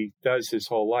 as he does his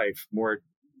whole life, more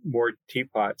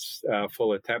teapots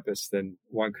full of tempest than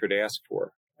one could ask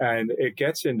for. And it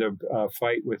gets into a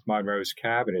fight with Monroe's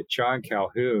cabinet. John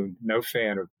Calhoun, no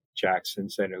fan of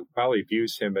Jackson's, and who probably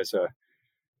views him as a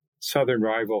Southern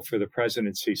rival for the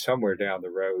presidency somewhere down the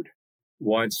road,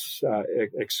 once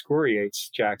excoriates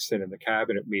Jackson in the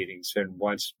cabinet meetings and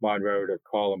wants Monroe to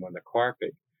call him on the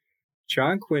carpet.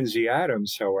 John Quincy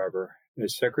Adams, however,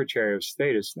 as Secretary of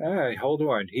State, is, hold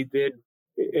on. He did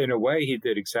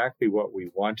exactly what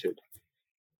we wanted.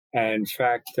 And in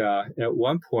fact, at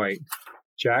one point,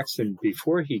 Jackson,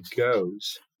 before he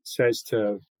goes, says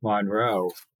to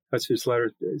Monroe, what's his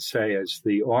letter say, as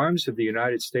the arms of the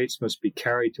United States must be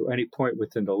carried to any point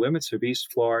within the limits of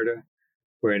East Florida,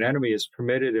 where an enemy is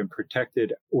permitted and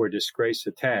protected or disgrace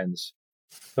attends,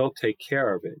 he'll take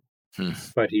care of it.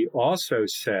 But he also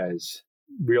says,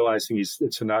 realizing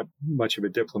it's not much of a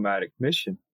diplomatic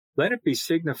mission, let it be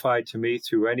signified to me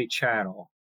through any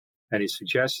channel. And he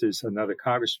suggests another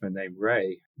congressman named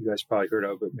Ray, you guys probably heard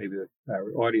of it, maybe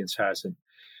our audience hasn't,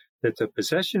 that the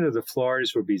possession of the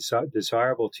Floridas would be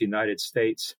desirable to the United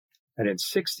States, and in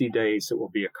 60 days it will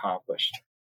be accomplished.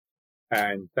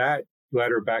 And that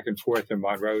letter back and forth, and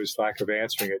Monroe's lack of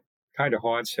answering it kind of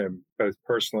haunts him both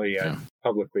personally and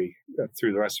publicly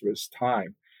through the rest of his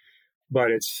time.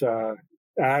 But it's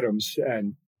Adams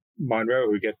and Monroe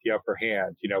who get the upper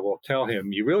hand. We'll tell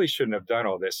him, you really shouldn't have done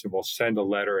all this, and we'll send a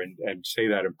letter and say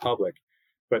that in public.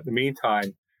 But in the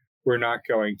meantime, we're not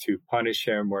going to punish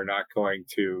him. We're not going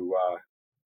to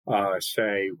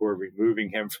say we're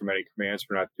removing him from any commands.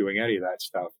 We're not doing any of that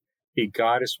stuff. He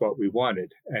got us what we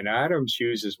wanted. And Adams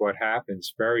uses what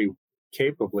happens very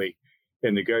capably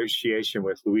in negotiation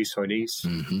with Luis Onís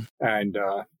and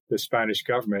the Spanish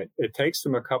government. It takes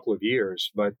them a couple of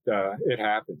years, but it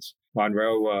happens.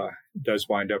 Monroe does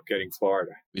wind up getting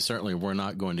Florida. We certainly were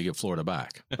not going to get Florida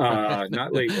back.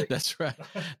 Not legally. That's right.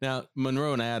 Now,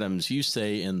 Monroe and Adams, you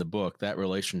say in the book that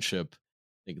relationship,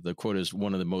 I think the quote is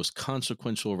one of the most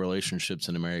consequential relationships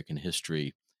in American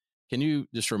history. Can you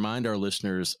just remind our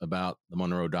listeners about the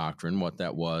Monroe Doctrine, what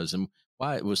that was, and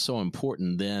why it was so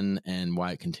important then and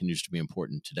why it continues to be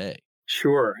important today?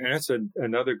 Sure. And that's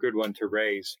another good one to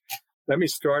raise. Let me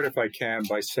start, if I can,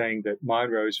 by saying that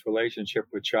Monroe's relationship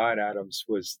with John Adams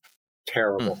was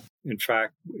terrible. In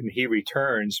fact, when he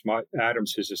returns,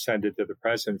 Adams has ascended to the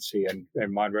presidency, and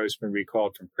Monroe's been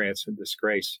recalled from France in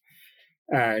disgrace.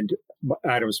 And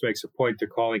Adams makes a point to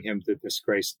calling him the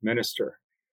disgraced minister.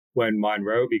 When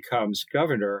Monroe becomes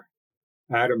governor,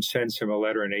 Adams sends him a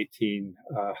letter in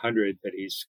 1800 that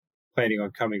he's planning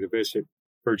on coming to visit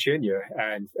Virginia.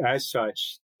 And as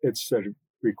such, it's a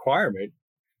requirement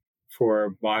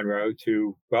for Monroe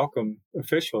to welcome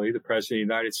officially the President of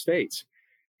the United States.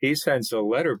 He sends a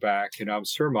letter back, and I'm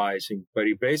surmising, but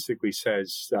he basically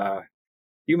says,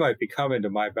 you might be coming to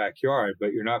my backyard,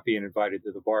 but you're not being invited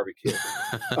to the barbecue.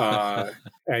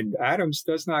 And Adams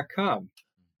does not come.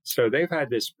 So they've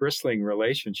had this bristling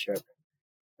relationship.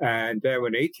 And then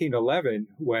in 1811,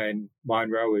 when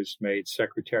Monroe is made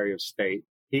Secretary of State,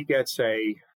 he gets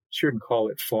shouldn't call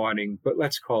it fawning, but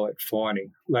let's call it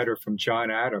fawning, letter from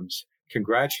John Adams,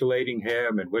 congratulating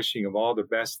him and wishing him all the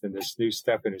best in this new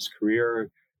step in his career,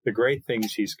 the great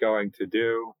things he's going to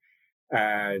do.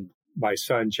 And my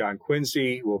son, John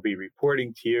Quincy, will be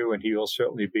reporting to you, and he will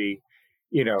certainly be,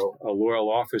 a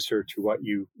loyal officer to what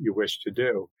you wish to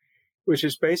do, which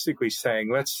is basically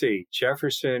saying, let's see,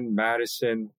 Jefferson,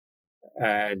 Madison,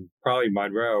 and probably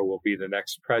Monroe will be the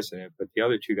next president, but the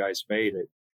other two guys made it.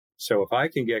 So if I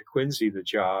can get Quincy the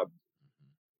job,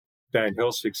 then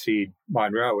he'll succeed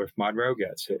Monroe if Monroe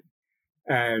gets it.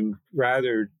 And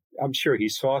I'm sure he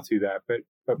saw through that, but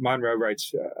Monroe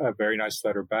writes a very nice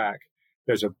letter back.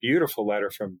 There's a beautiful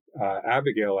letter from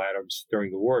Abigail Adams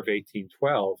during the War of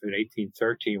 1812 and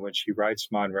 1813 when she writes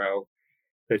Monroe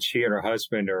that she and her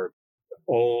husband are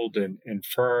old and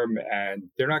infirm, and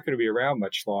they're not going to be around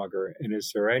much longer. And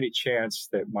is there any chance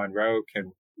that Monroe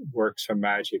can work some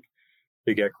magic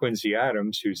to get Quincy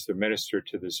Adams, who's the minister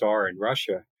to the Tsar in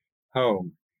Russia,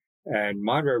 home? And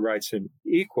Monroe writes an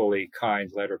equally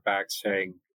kind letter back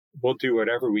saying, we'll do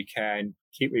whatever we can.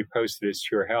 Keep me posted as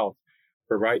to your health.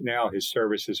 But right now, his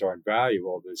services are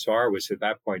invaluable. The Tsar was at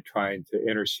that point trying to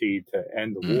intercede to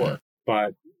end the war.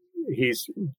 But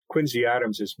Quincy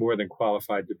Adams is more than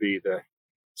qualified to be the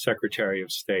Secretary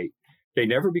of State. They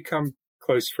never become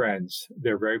close friends.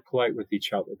 They're very polite with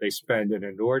each other. They spend an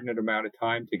inordinate amount of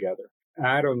time together.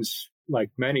 Adams,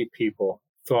 like many people,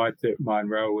 thought that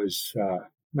Monroe was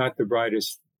not the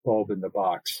brightest bulb in the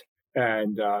box.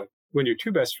 And when your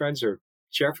two best friends are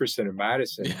Jefferson and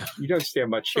Madison, you don't stand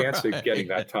much chance of getting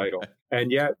that title.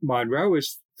 And yet Monroe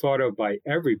is thought of by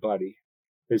everybody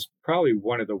as probably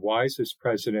one of the wisest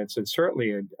presidents. And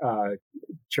certainly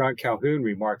John Calhoun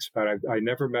remarks about it. I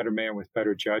never met a man with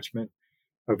better judgment.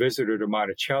 A visitor to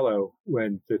Monticello,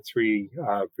 when the three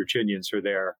Virginians are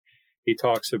there, he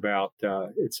talks about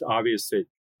it's obvious that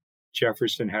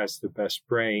Jefferson has the best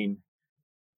brain,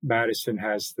 Madison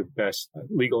has the best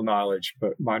legal knowledge,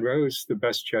 but Monroe is the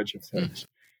best judge of things.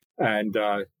 And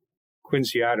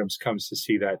Quincy Adams comes to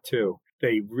see that too.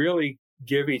 They really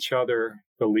give each other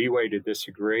the leeway to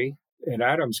disagree. And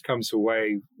Adams comes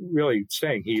away really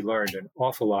saying he learned an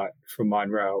awful lot from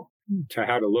Monroe to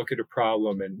how to look at a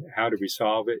problem and how to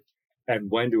resolve it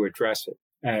and when to address it.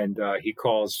 And he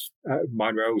calls,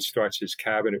 Monroe starts his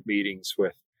cabinet meetings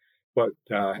with what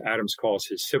Adams calls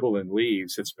his Sibyllin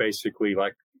leaves. It's basically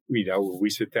like, we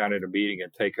sit down at a meeting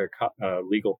and take a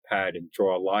legal pad and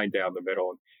draw a line down the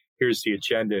middle. And here's the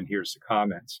agenda and here's the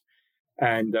comments.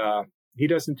 And he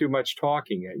doesn't do much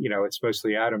talking. It's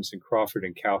mostly Adams and Crawford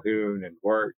and Calhoun and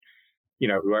Wirt,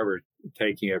 whoever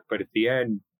taking it. But at the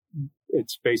end,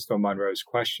 it's based on Monroe's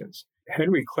questions.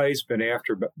 Henry Clay's been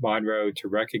after Monroe to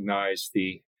recognize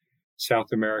the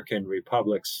South American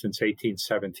republics since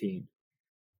 1817.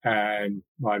 And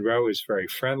Monroe is very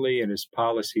friendly in his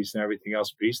policies and everything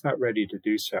else, but he's not ready to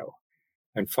do so.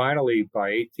 And finally,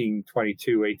 by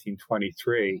 1822,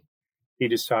 1823, he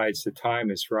decides the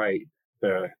time is right.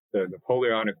 The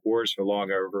Napoleonic Wars are long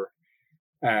over,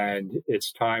 and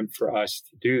it's time for us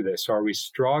to do this. Are we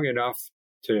strong enough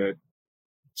to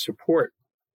support,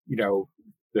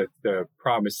 the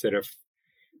promise that if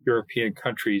European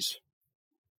countries,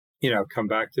 come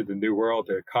back to the New World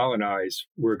to colonize,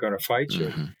 we're going to fight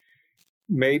you?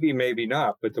 Maybe, maybe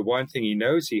not. But the one thing he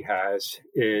knows he has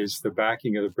is the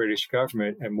backing of the British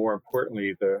government and, more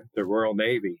importantly, the Royal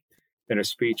Navy. In a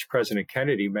speech President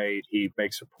Kennedy made, he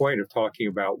makes a point of talking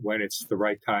about when it's the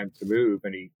right time to move.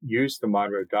 And he used the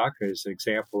Monroe Doctrine as an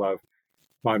example of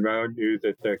Monroe knew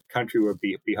that the country would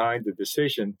be behind the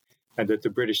decision and that the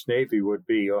British Navy would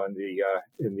be on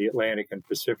in the Atlantic and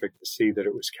Pacific to see that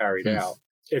it was carried out.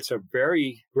 It's a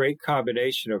very great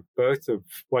combination of both of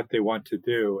what they want to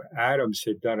do. Adams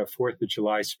had done a 4th of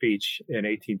July speech in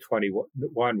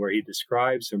 1821 where he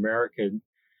describes the American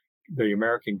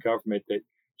government, that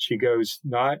she goes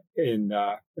not in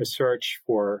a search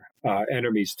for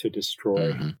enemies to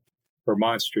destroy or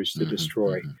monsters to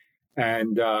destroy.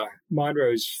 And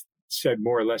Monroe's said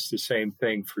more or less the same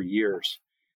thing for years.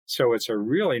 So it's a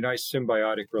really nice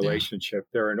symbiotic relationship.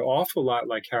 They're an awful lot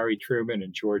like Harry Truman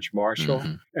and George Marshall.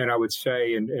 And I would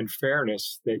say, in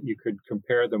fairness, that you could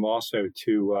compare them also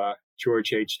to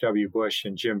George H.W. Bush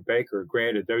and Jim Baker.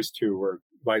 Granted, those two were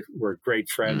great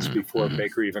friends before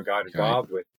Baker even got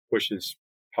involved with Bush's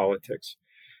politics.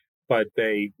 But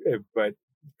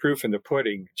proof in the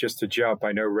pudding, just to jump,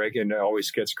 I know Reagan always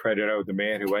gets credit of the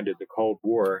man who ended the Cold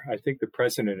War. I think the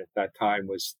president at that time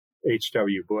was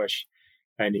H.W. Bush,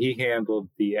 and he handled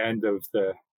the end of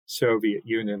the Soviet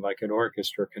Union like an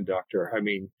orchestra conductor. I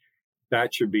mean,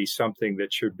 that should be something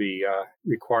that should be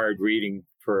required reading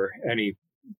for any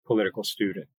political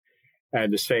student.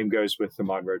 And the same goes with the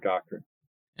Monroe Doctrine.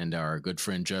 And our good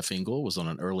friend Jeff Engel was on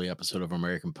an early episode of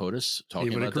American POTUS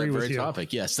talking about that very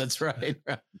topic. Yes, that's right.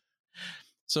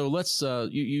 So let's,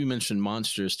 you mentioned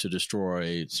monsters to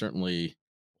destroy. Certainly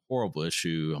horrible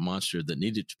issue. A monster that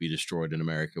needed to be destroyed in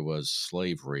America was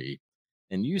slavery.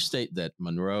 And you state that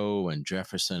Monroe and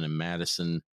Jefferson and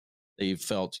Madison, they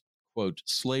felt, quote,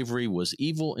 slavery was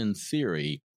evil in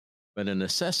theory, but a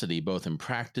necessity both in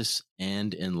practice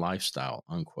and in lifestyle,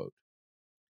 unquote.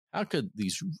 How could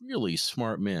these really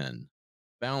smart men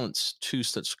balance two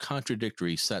such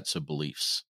contradictory sets of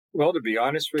beliefs? Well, to be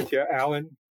honest with you,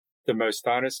 Alan, the most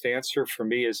honest answer for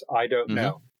me is I don't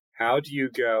know. How do you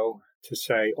go to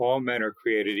say all men are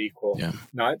created equal? Yeah.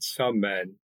 Not some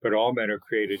men, but all men are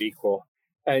created equal.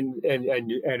 And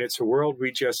it's a world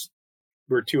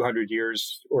we're 200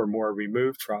 years or more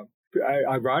removed from.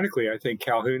 Ironically, I think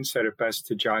Calhoun said it best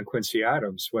to John Quincy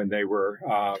Adams when they were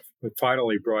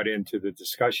finally brought into the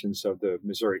discussions of the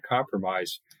Missouri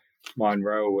Compromise.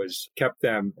 Monroe kept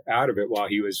them out of it while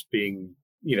he was being,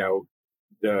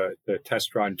 the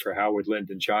test run for how would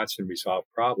Lyndon Johnson resolve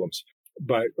problems.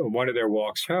 But on one of their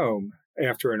walks home,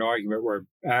 after an argument where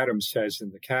Adams says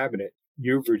in the cabinet,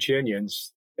 you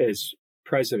Virginians as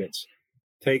presidents,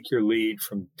 take your lead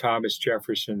from Thomas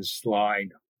Jefferson's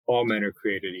line, all men are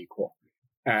created equal.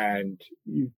 And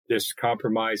this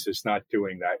compromise is not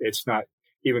doing that. It's not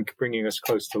even bringing us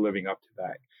close to living up to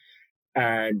that.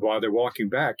 And while they're walking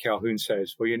back, Calhoun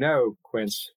says, well,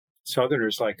 Quince,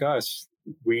 Southerners like us,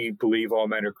 we believe all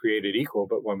men are created equal.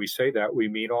 But when we say that, we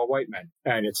mean all white men.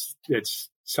 And it's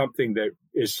something that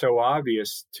is so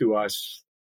obvious to us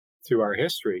through our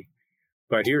history.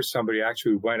 But here's somebody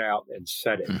actually went out and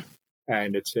said it.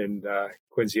 And it's in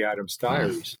Quincy Adams'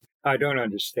 diaries. I don't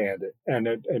understand it. And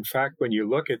in fact, when you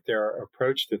look at their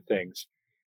approach to things,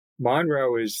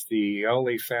 Monroe is the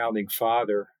only founding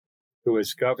father who,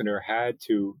 as governor, had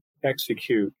to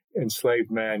execute enslaved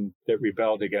men that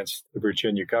rebelled against the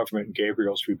Virginia government in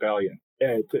Gabriel's Rebellion.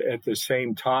 At the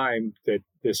same time that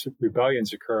this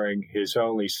rebellion's occurring, his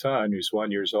only son, who's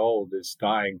 1 year old, is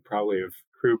dying probably of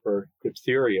croup or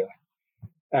diphtheria.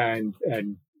 And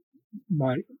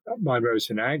Monroe's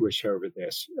in anguish over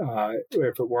this.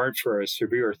 If it weren't for a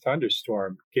severe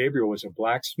thunderstorm, Gabriel was a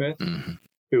blacksmith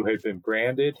who had been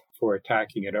branded for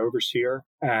attacking an overseer.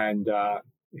 And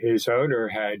his owner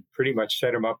had pretty much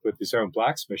set him up with his own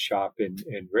blacksmith shop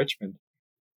in Richmond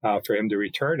for him to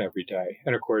return every day.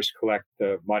 And, of course, collect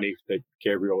the money that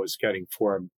Gabriel was getting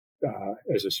for him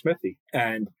as a smithy.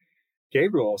 And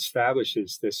Gabriel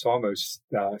establishes this almost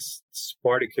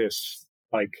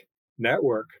Spartacus-like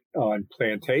network on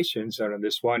plantations. And on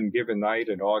this one given night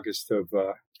in August of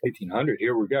 1800,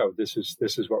 here we go. This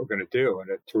is what we're going to do. And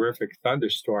a terrific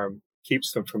thunderstorm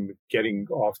keeps them from getting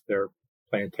off their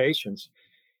plantations.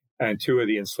 And two of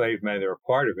the enslaved men that are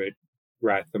part of it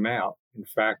rat them out. In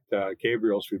fact,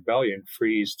 Gabriel's Rebellion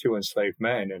frees two enslaved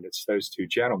men, and it's those two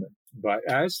gentlemen. But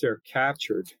as they're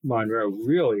captured, Monroe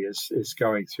really is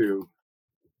going through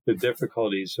the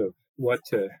difficulties of what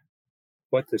to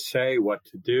say, what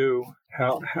to do,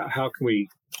 how can we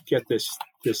get this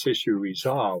issue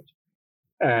resolved?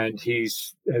 And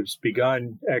has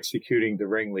begun executing the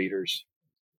ringleaders.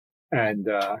 And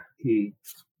he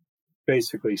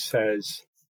basically says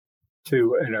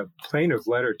in a plaintive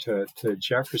letter to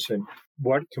Jefferson,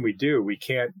 what can we do? We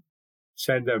can't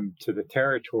send them to the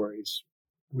territories.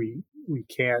 We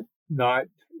can't not.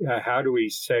 How do we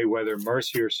say whether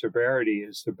mercy or severity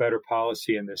is the better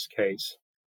policy in this case?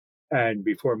 And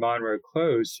before Monroe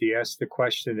closed, he asked the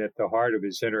question at the heart of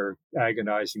his inner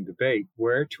agonizing debate,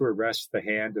 where to arrest the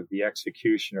hand of the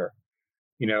executioner?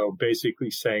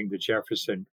 Basically saying to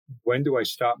Jefferson, when do I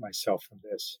stop myself from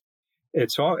this?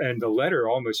 And the letter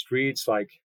almost reads like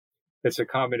it's a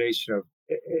combination of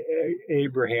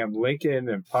Abraham Lincoln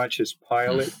and Pontius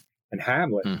Pilate and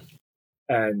Hamlet.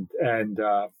 And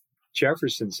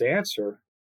Jefferson's answer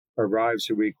arrives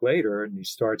a week later, and he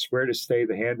starts, where to stay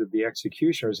the hand of the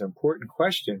executioner is an important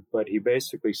question, but he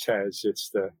basically says it's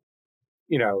the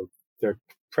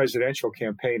presidential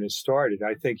campaign has started.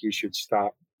 I think you should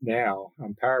stop now.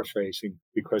 I'm paraphrasing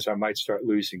because I might start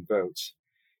losing votes.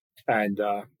 And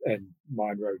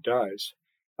Monroe does.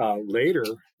 Later,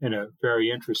 in a very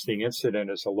interesting incident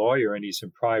as a lawyer, and he's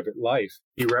in private life,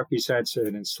 he represents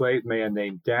an enslaved man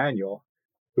named Daniel,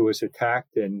 who was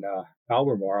attacked in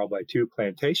Albemarle by two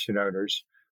plantation owners,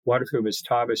 one of whom is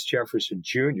Thomas Jefferson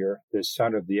Jr., the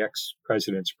son of the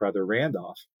ex-president's brother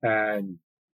Randolph. And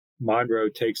Monroe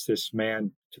takes this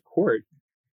man to court,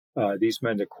 these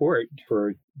men to court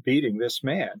for beating this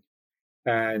man.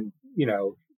 And,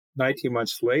 19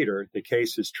 months later, the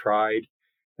case is tried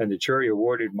and the jury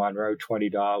awarded Monroe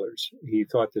 $20. He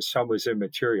thought the sum was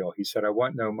immaterial. He said, "I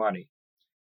want no money."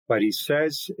 But he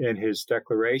says in his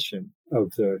declaration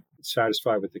of the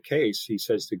satisfied with the case, he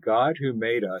says, "The God who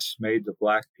made us made the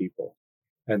black people,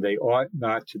 and they ought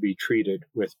not to be treated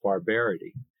with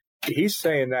barbarity." He's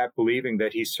saying that believing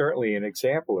that he's certainly an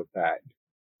example of that.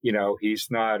 He's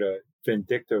not a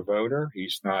vindictive owner.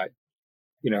 He's not,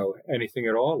 anything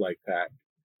at all like that.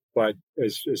 But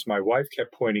as my wife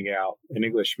kept pointing out, an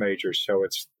English major, so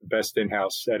it's the best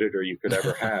in-house editor you could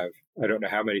ever have. I don't know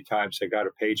how many times I got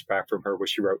a page back from her where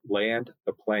she wrote "land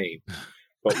the plane."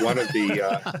 But one of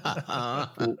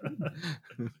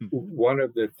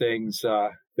the things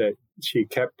that she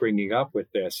kept bringing up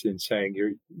with this and saying,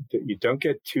 you don't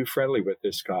get too friendly with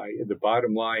this guy. The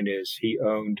bottom line is he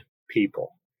owned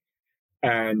people.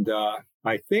 And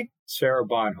I think Sarah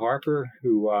Bond Harper,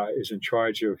 who is in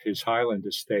charge of his Highland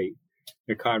estate,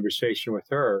 in a conversation with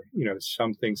her,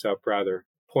 summed things up rather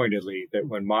pointedly, that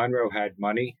when Monroe had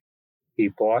money, he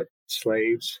bought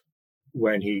slaves.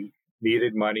 When he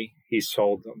needed money, he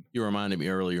sold them. You reminded me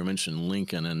earlier, you mentioned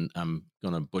Lincoln, and I'm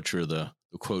going to butcher the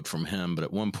quote from him, but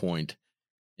at one point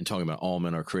in talking about all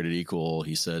men are created equal,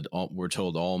 he said, we're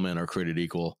told all men are created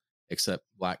equal except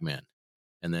black men.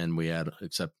 And then we add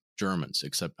except Germans,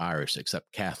 except Irish,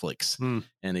 except Catholics.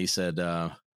 And he said,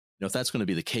 if that's going to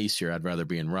be the case here, I'd rather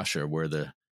be in Russia, where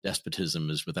the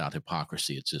despotism is without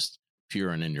hypocrisy. It's just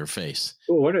pure and in your face.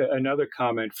 Well, another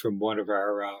comment from one of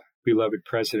our beloved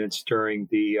presidents during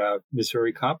the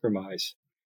Missouri Compromise.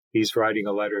 He's writing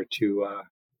a letter to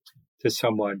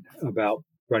someone about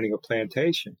running a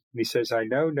plantation. And he says, "I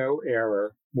know no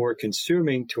error more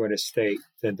consuming to an estate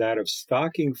than that of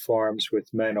stocking farms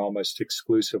with men almost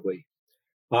exclusively.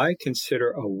 I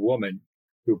consider a woman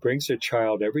who brings a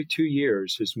child every 2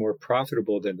 years is more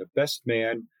profitable than the best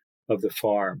man of the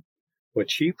farm. What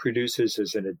she produces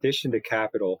is an addition to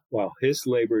capital, while his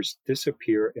labors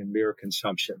disappear in mere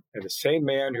consumption." And the same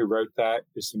man who wrote that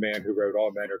is the man who wrote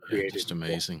 "All Men Are Created." Just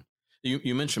amazing.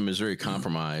 You mentioned Missouri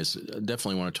Compromise.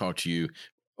 Definitely want to talk to you.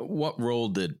 What role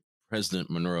did President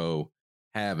Monroe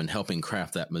have in helping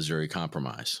craft that Missouri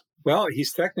Compromise? Well,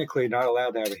 he's technically not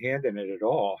allowed to have a hand in it at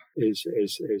all, as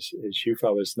you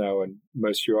fellas know, and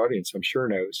most of your audience, I'm sure,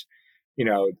 knows.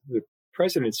 The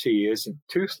presidency isn't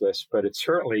toothless, but it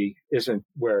certainly isn't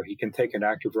where he can take an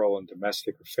active role in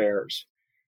domestic affairs.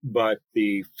 But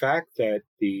the fact that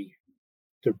the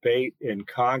debate in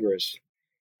Congress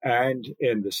and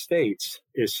in the states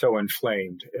is so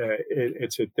inflamed,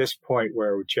 it's at this point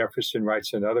where Jefferson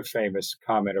writes another famous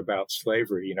comment about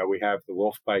slavery. We have the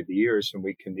wolf by the ears, and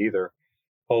we can either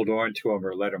hold on to him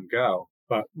or let him go.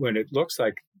 But when it looks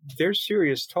like there's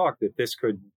serious talk that this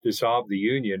could dissolve the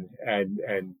Union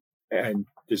and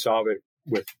dissolve it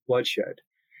with bloodshed.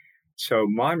 So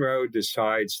Monroe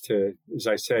decides to, as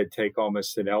I said, take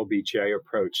almost an LBJ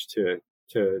approach to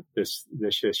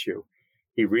this issue.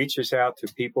 He reaches out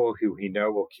to people who he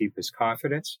knows will keep his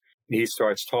confidence. He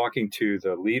starts talking to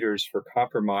the leaders for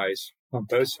compromise on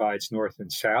both sides, North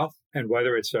and South. And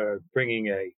whether it's bringing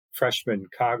a freshman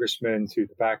congressman through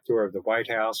the back door of the White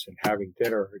House and having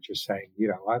dinner, or just saying,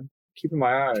 I'm keeping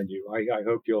my eye on you. I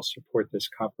hope you'll support this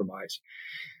compromise.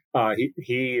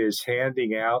 He is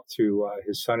handing out to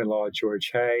his son-in-law,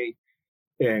 George Hay,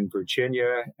 in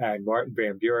Virginia, and Martin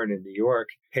Van Buren in New York,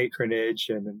 patronage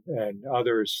and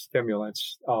other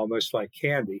stimulants, almost like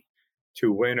candy,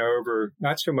 to win over,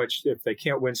 not so much if they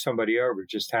can't win somebody over,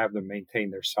 just have them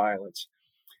maintain their silence.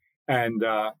 And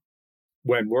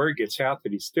when word gets out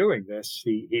that he's doing this,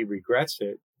 he regrets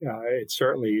it. It's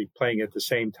certainly playing at the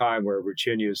same time where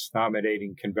Virginia's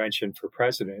nominating convention for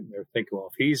president. They're thinking,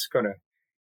 well, if he's going to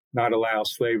not allow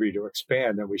slavery to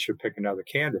expand, then we should pick another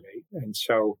candidate. And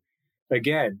so,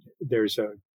 again, there's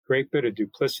a great bit of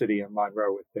duplicity in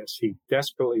Monroe with this. He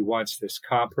desperately wants this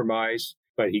compromise,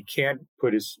 but he can't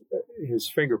put his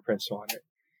fingerprints on it.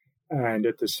 And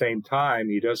at the same time,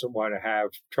 he doesn't want to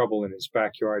have trouble in his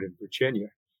backyard in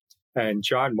Virginia. And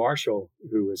John Marshall,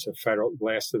 who is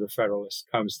last of the Federalists,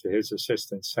 comes to his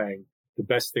assistance saying, the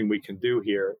best thing we can do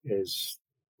here is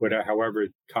however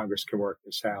Congress can work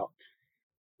this out.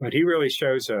 But he really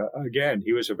shows, again,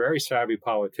 he was a very savvy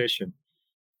politician.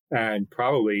 And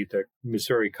probably the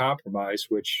Missouri Compromise,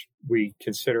 which we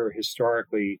consider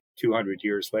historically 200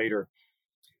 years later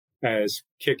as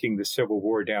kicking the Civil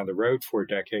War down the road 4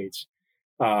 decades,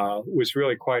 was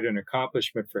really quite an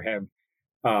accomplishment for him.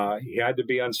 He had to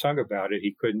be unsung about it.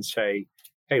 He couldn't say,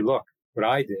 hey, look what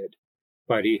I did.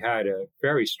 But he had a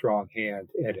very strong hand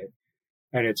in it.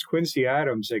 And it's Quincy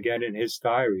Adams, again, in his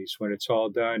diaries, when it's all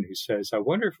done, who says, I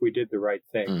wonder if we did the right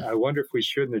thing. I wonder if we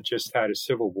shouldn't have just had a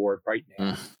civil war right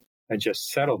now and just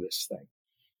settle this thing.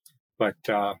 But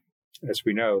as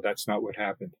we know, that's not what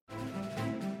happened.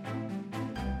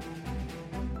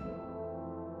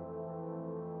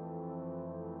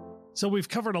 So we've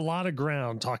covered a lot of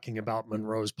ground talking about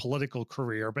Monroe's political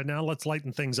career, but now let's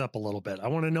lighten things up a little bit. I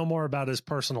want to know more about his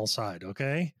personal side,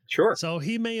 okay? Sure. So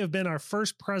he may have been our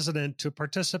first president to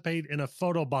participate in a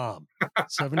photobomb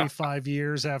 75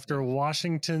 years after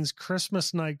Washington's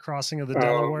Christmas night crossing of the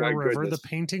Delaware River. Goodness. The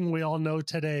painting we all know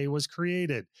today was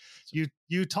created.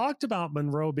 You talked about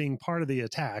Monroe being part of the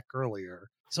attack earlier.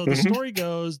 So the story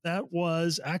goes that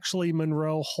was actually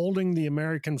Monroe holding the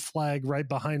American flag right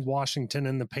behind Washington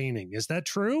in the painting. Is that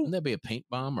true? Wouldn't that be a paint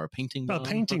bomb or a painting bomb? A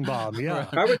painting bomb, yeah.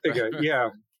 I would think, yeah.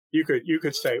 You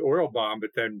could say oil bomb, but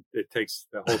then it takes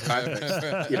the whole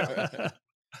context,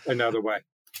 another way.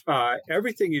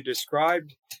 Everything you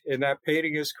described in that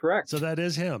painting is correct. So that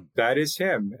is him. That is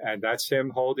him, and that's him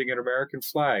holding an American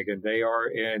flag, and they are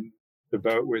in the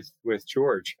boat with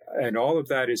George, and all of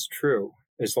that is true.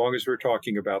 As long as we're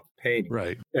talking about the painting.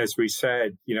 Right. As we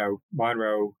said,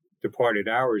 Monroe departed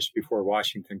hours before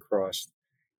Washington crossed.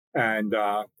 And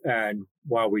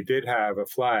while we did have a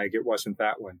flag, it wasn't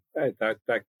that one.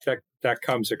 That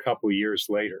comes a couple years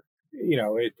later.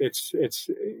 It's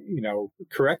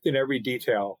correct in every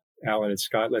detail, Alan and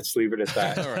Scott. Let's leave it at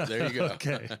that. All right, there you go.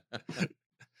 Okay.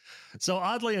 So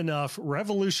oddly enough,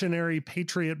 Revolutionary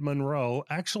Patriot Monroe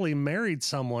actually married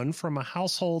someone from a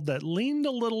household that leaned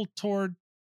a little toward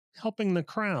helping the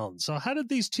crown. So how did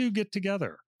these two get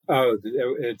together? Oh,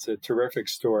 it's a terrific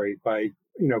story. By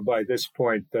this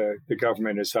point, the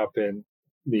government is up in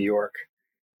New York,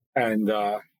 and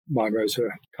Monroe's a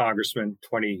congressman,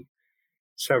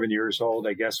 27 years old,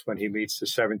 I guess, when he meets the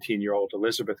 17-year-old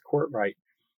Elizabeth Courtright.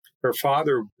 Her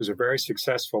father was a very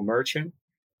successful merchant.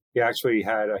 He actually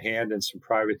had a hand in some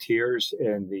privateers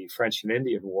in the French and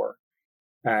Indian War.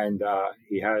 And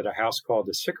he had a house called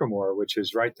the Sycamore, which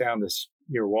is right down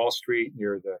near Wall Street,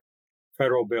 near the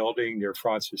Federal Building, near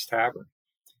Fraunces Tavern.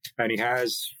 And he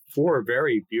has 4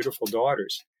 very beautiful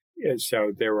daughters. And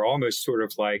so they were almost sort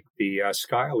of like the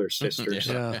Schuyler sisters.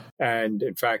 Yeah. And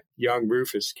in fact, young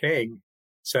Rufus King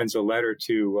sends a letter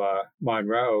to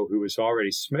Monroe, who was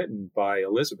already smitten by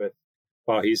Elizabeth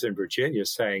while he's in Virginia,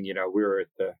 saying, we were at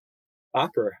the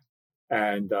opera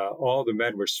and all the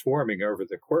men were swarming over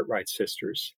the Courtright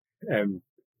sisters, and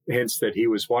hints that he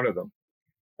was one of them,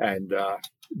 and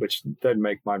which doesn't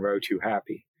make Monroe too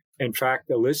happy. In fact,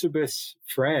 Elizabeth's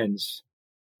friends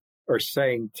are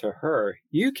saying to her,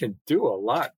 you can do a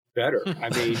lot better. I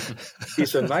mean,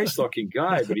 he's a nice looking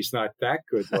guy, but he's not that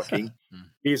good looking.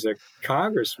 He's a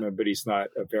congressman, but he's not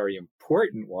a very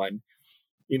important one.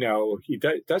 He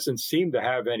doesn't seem to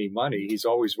have any money. He's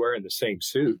always wearing the same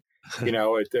suit,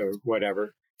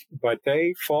 whatever. But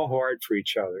they fall hard for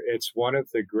each other. It's one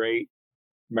of the great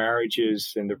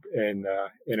marriages in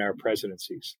our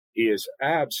presidencies. He is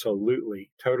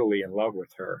absolutely, totally in love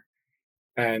with her.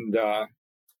 And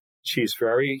she's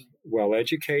very well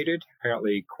educated,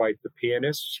 apparently quite the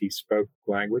pianist. She spoke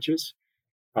languages.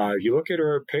 You look at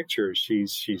her pictures,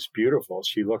 she's beautiful.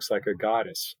 She looks like a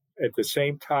goddess. At the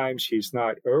same time, she's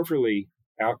not overly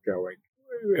outgoing.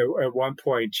 At one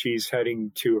point, she's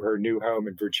heading to her new home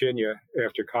in Virginia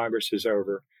after Congress is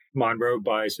over. Monroe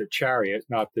buys a chariot,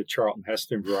 not the Charlton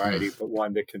Heston variety, but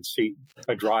one that can seat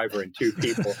a driver and 2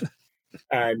 people.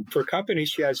 And for company,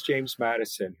 she has James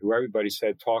Madison, who everybody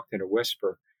said talked in a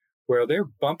whisper, where they're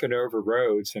bumping over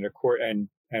roads, and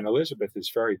Elizabeth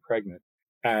is very pregnant.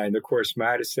 And of course,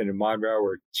 Madison and Monroe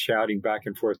are shouting back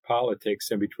and forth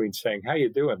politics in between, saying, "How you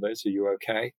doing, Liz? Are you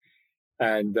okay?"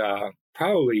 And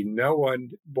probably no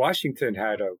one. Washington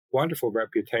had a wonderful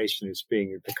reputation as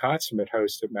being the consummate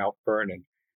host at Mount Vernon,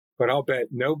 but I'll bet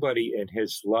nobody in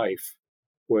his life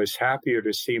was happier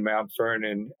to see Mount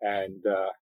Vernon and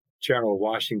General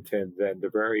Washington than the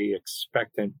very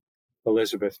expectant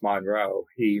Elizabeth Monroe.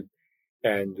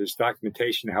 And there's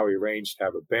documentation how he arranged to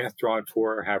have a bath drawn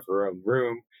for her, have her own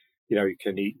room. You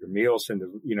can eat your meals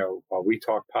while we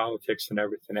talk politics and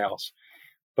everything else.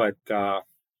 But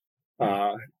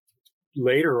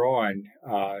later on,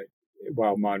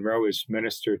 while Monroe is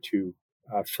minister to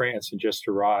France and just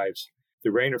arrives.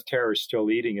 The Reign of Terror is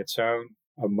still eating its own.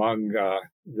 Among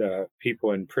the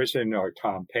people in prison are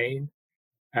Tom Paine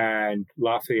and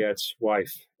Lafayette's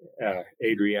wife,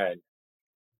 Adrienne.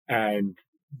 And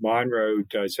Monroe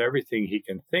does everything he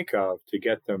can think of to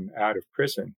get them out of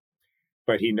prison.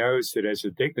 But he knows that as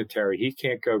a dignitary, he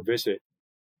can't go visit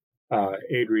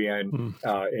Adrienne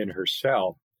in her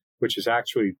cell, which is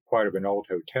actually part of an old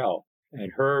hotel.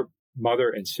 And her mother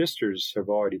and sisters have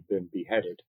already been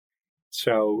beheaded.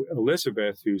 So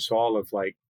Elizabeth, who's all of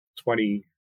like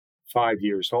 25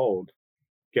 years old,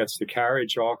 gets the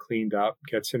carriage all cleaned up,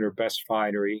 gets in her best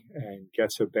finery, and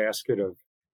gets a basket of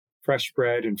fresh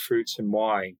bread and fruits and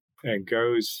wine, and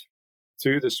goes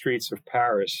through the streets of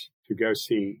Paris to go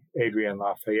see Adrienne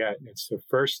Lafayette. And it's the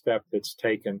first step that's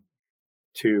taken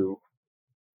to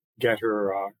get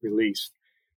her released.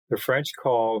 The French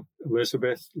call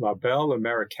Elizabeth La Belle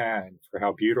Américaine for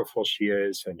how beautiful she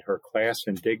is and her class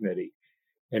and dignity.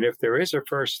 And if there is a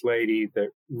first lady that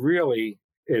really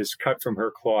is cut from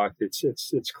her cloth,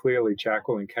 it's clearly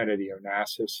Jacqueline Kennedy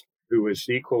Onassis, who was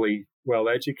equally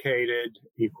well-educated,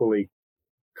 equally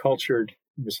cultured.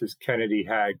 Mrs. Kennedy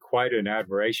had quite an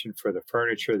admiration for the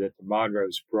furniture that the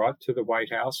Monroes brought to the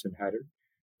White House and had it,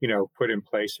 put in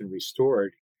place and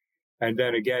restored. And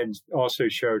then again, also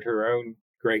showed her own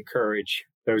great courage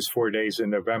those 4 days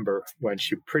in November when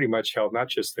she pretty much held not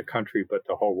just the country, but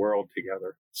the whole world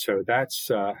together. So that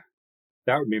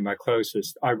would be my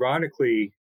closest.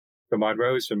 Ironically, the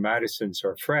Monroes and Madisons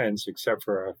are friends, except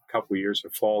for a couple of years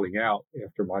of falling out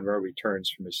after Monroe returns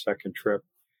from his second trip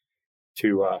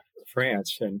to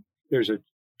France. And there's a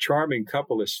charming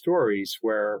couple of stories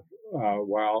where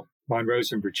while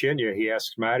Monroe's in Virginia, he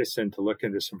asks Madison to look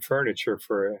into some furniture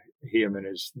for him and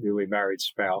his newly married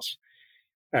spouse.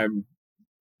 And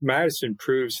Madison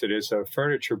proves that as a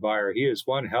furniture buyer, he is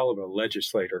one hell of a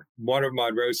legislator. One of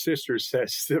Monroe's sisters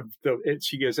says,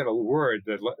 she gives it a word,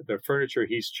 that the furniture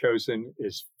he's chosen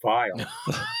is vile.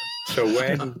 So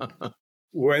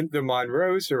when the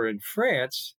Monroes are in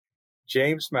France,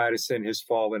 James Madison has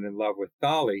fallen in love with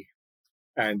Dolly,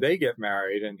 and they get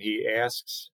married, and he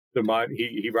asks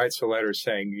he writes a letter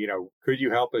saying, could you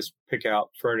help us pick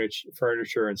out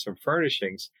furniture and some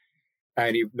furnishings?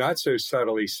 And he not so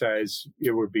subtly says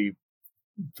it would be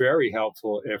very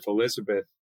helpful if Elizabeth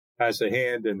has a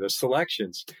hand in the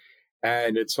selections.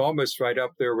 And it's almost right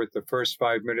up there with the first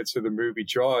 5 minutes of the movie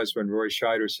Jaws when Roy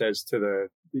Scheider says to the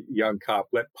young cop,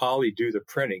 let Polly do the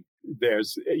printing.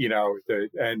 There's,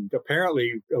 and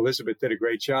apparently Elizabeth did a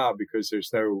great job because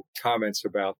there's no comments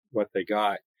about what they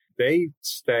got. They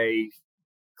stay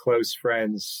close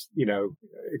friends,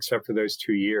 except for those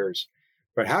 2 years.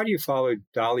 But how do you follow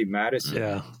Dolly Madison?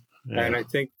 Yeah. And I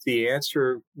think the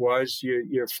answer was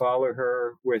you follow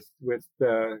her with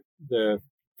the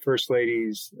First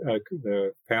Lady's,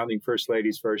 the founding First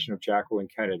Lady's version of Jacqueline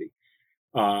Kennedy.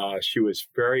 She was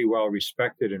very well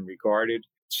respected and regarded.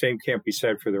 Same can't be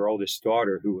said for their oldest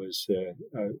daughter, who was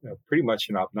pretty much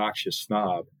an obnoxious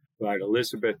snob. But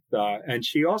Elizabeth, and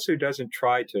she also doesn't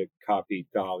try to copy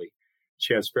Dolly.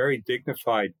 She has very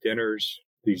dignified dinners.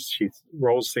 She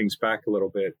rolls things back a little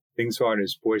bit. Things aren't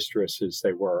as boisterous as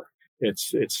they were.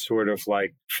 It's sort of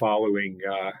like following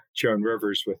Joan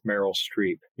Rivers with Meryl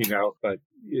Streep, but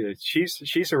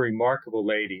she's a remarkable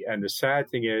lady. And the sad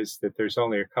thing is that there's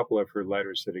only a couple of her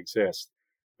letters that exist,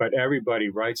 but everybody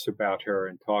writes about her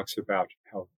and talks about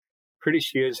how pretty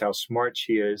she is, how smart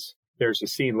she is. There's a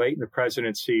scene late in the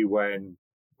presidency when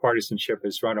partisanship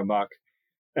has run amok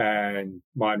and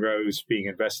Monroe's being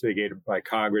investigated by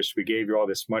Congress. We gave you all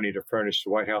this money to furnish the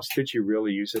White House. Did you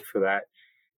really use it for that?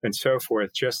 And so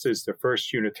forth, just as the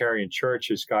First Unitarian Church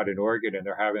has got an organ and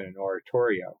they're having an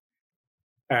oratorio.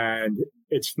 And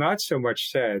it's not so much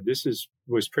said,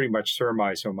 was pretty much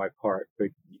surmise on my part, but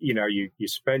you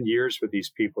spend years with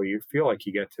these people, you feel like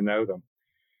you get to know them.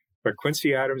 But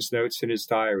Quincy Adams notes in his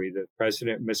diary that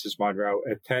President and Mrs. Monroe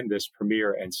attend this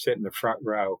premiere and sit in the front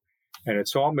row. And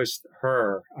it's almost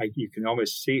her, you can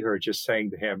almost see her just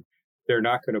saying to him, they're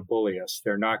not going to bully us.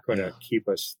 They're not going to keep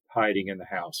us hiding in the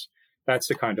house. That's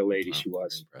the kind of lady she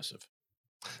was. Impressive.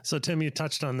 So, Tim, you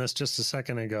touched on this just a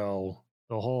second ago.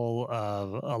 The whole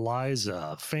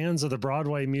Eliza. Fans of the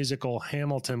Broadway musical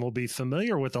Hamilton will be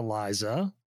familiar with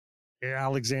Eliza,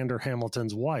 Alexander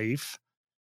Hamilton's wife.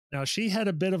 Now, she had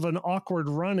a bit of an awkward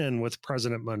run-in with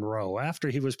President Monroe after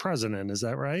he was president. Is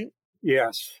that right?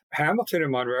 Yes. Hamilton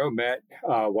and Monroe met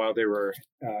while they were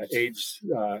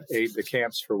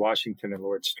aides-de-camps for Washington and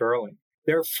Lord Sterling.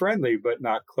 They're friendly, but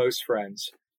not close friends.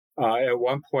 At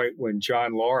one point, when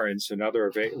John Lawrence, another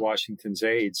of Washington's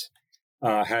aides,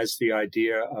 has the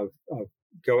idea of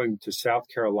going to South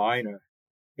Carolina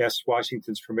asks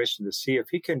Washington's permission to see if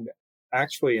he can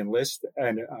actually enlist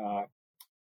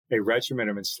a regiment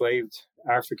of enslaved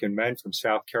African men from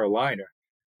South Carolina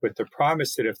with the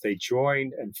promise that if they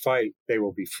join and fight, they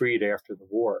will be freed after the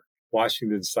war.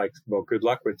 Washington's like, well, good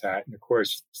luck with that. And of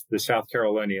course, the South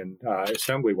Carolinian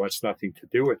Assembly wants nothing to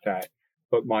do with that.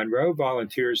 But Monroe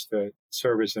volunteers to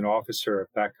serve as an officer if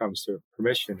that comes to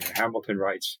permission. And Hamilton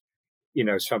writes,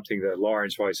 something to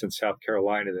Lawrence while he's in South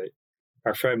Carolina, that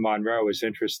our friend Monroe is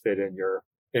interested in your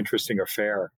interesting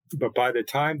affair. But by the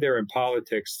time they're in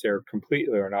politics, they're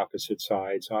completely on opposite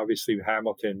sides. Obviously,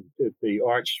 Hamilton, the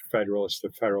arch Federalist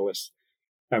of Federalists,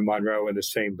 and Monroe in the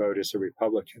same boat as a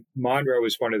Republican. Monroe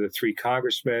is one of the three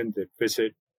congressmen that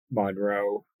visit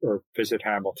Monroe or visit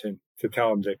Hamilton to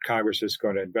tell him that Congress is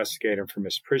going to investigate him for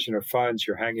misprision of funds.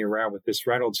 You're hanging around with this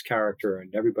Reynolds character,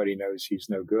 and everybody knows he's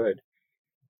no good.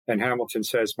 And Hamilton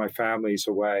says, my family's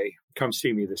away. Come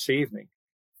see me this evening.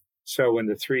 So when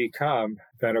the three come,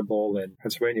 Venable and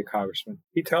Pennsylvania congressman,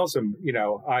 he tells them,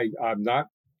 I'm not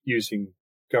using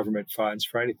government funds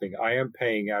for anything. I am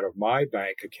paying out of my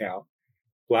bank account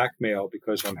blackmail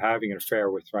because I'm having an affair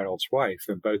with Reynolds' wife.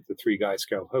 And both the three guys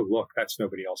go, oh, look, that's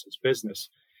nobody else's business.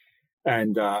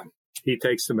 And he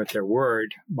takes them at their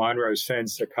word. Monroe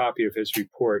sends a copy of his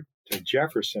report to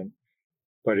Jefferson,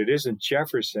 but it isn't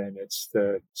Jefferson. It's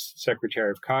the Secretary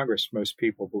of Congress, most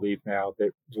people believe now,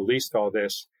 that released all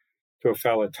this to a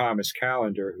fellow, Thomas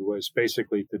Callender, who was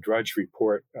basically the Drudge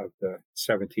Report of the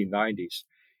 1790s.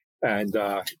 And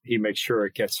he makes sure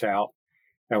it gets out.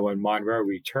 And when Monroe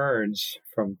returns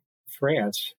from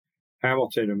France,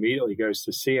 Hamilton immediately goes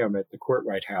to see him at the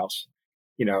Courtright House.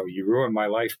 You ruined my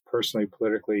life personally,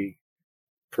 politically,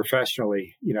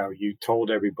 professionally. You told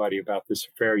everybody about this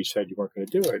affair. You said you weren't going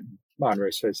to do it. Monroe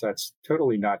says that's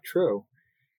totally not true.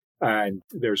 And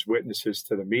there's witnesses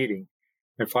to the meeting.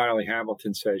 And finally,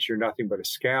 Hamilton says, you're nothing but a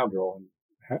scoundrel.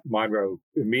 And Monroe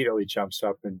immediately jumps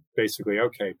up and basically,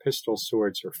 okay, pistols,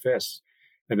 swords, or fists.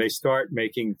 And they start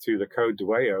making, through the Code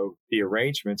Duello, the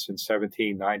arrangements in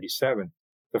 1797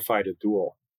 to fight a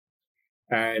duel.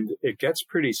 And it gets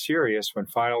pretty serious when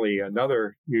finally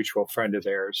another mutual friend of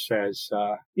theirs says,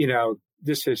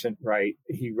 this isn't right.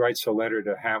 He writes a letter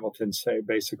to Hamilton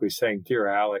basically saying, dear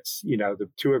Alex, the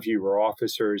two of you were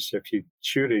officers. If you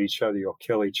shoot at each other, you'll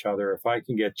kill each other. If I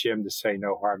can get Jim to say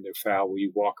no harm, no foul, will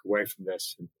you walk away from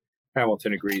this? And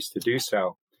Hamilton agrees to do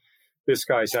so. This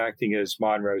guy's acting as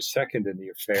Monroe's second in the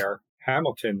affair.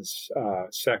 Hamilton's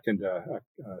second, a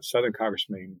Southern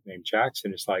congressman named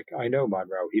Jackson, is like, I know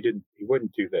Monroe. He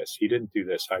wouldn't do this. He didn't do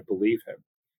this. I believe him.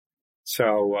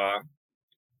 So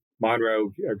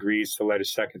Monroe agrees to let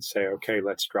his second say, okay,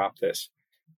 let's drop this.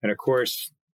 And of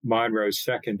course, Monroe's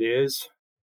second is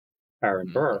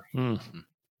Aaron Burr. Mm-hmm.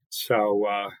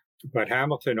 So, but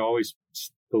Hamilton always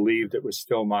believed it was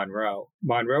still Monroe.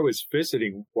 Monroe is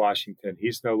visiting Washington.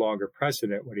 He's no longer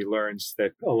president when he learns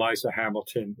that Eliza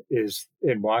Hamilton is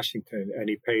in Washington, and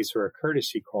he pays her a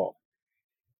courtesy call.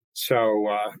 So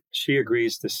she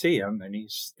agrees to see him, and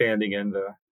he's standing in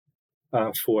the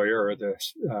foyer or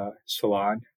the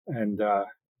salon, and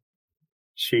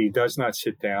she does not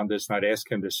sit down, does not ask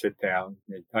him to sit down.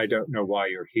 I don't know why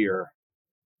you're here.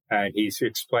 And he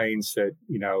explains that,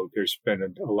 there's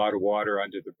been a lot of water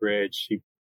under the bridge. He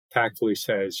tactfully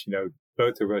says,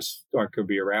 both of us aren't going to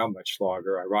be around much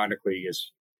longer. Ironically,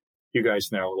 as you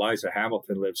guys know, Eliza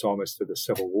Hamilton lives almost to the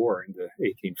Civil War into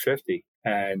 1850.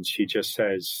 And she just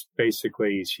says,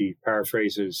 basically, she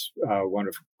paraphrases one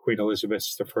of Queen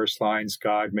Elizabeth's the first lines,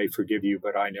 God may forgive you,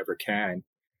 but I never can.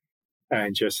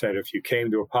 And just said, if you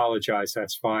came to apologize,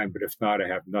 that's fine. But if not, I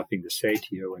have nothing to say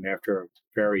to you. And after a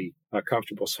very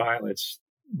comfortable silence,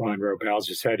 Monroe bows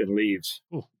his head and leaves.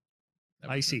 Ooh,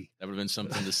 icy. That would have been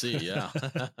something to see, yeah.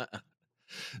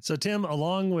 So, Tim,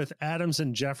 along with Adams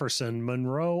and Jefferson,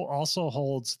 Monroe also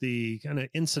holds the kind of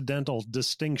incidental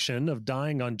distinction of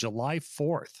dying on July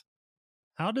 4th.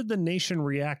 How did the nation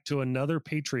react to another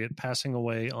patriot passing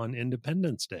away on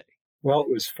Independence Day? Well,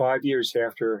 it was 5 years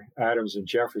after Adams and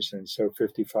Jefferson, so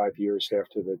 55 years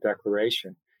after the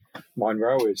Declaration.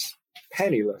 Monroe is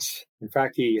penniless. In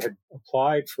fact, he had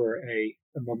applied for a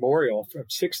memorial of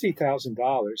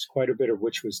 $60,000, quite a bit of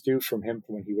which was due from him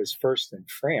when he was first in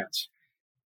France.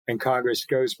 And Congress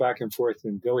goes back and forth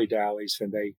in dilly-dallies,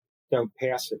 and they don't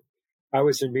pass it. I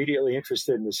was immediately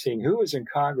interested in seeing who was in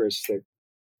Congress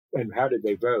and how did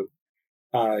they vote.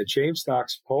 James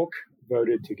Knox Polk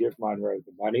voted to give Monroe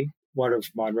the money. One of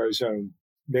Monroe's own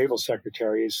naval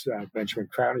secretaries, Benjamin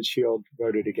Crowninshield,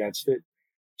 voted against it.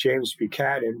 James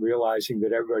Buchanan, realizing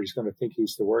that everybody's going to think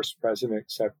he's the worst president,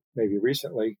 except maybe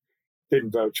recently,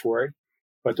 didn't vote for it.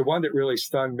 But the one that really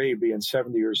stung me, being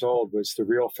 70 years old, was the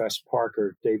Real Fest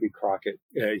Parker, Davy Crockett.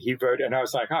 He voted, and I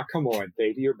was like, oh, come on,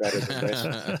 Davy, you're better than this.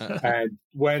 And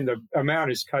when the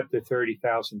amount is cut to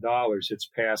 $30,000, it's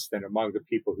passed, and among the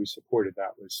people who supported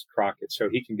that was Crockett. So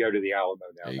he can go to the Alamo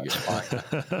now. That's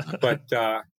fine.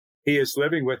 But he is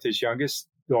living with his youngest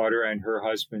daughter and her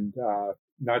husband,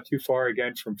 not too far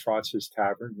again from Fraunces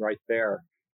Tavern, right there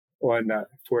on the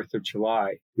 4th of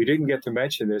July. We didn't get to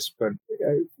mention this, but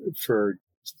for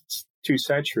 2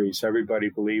 centuries, everybody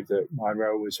believed that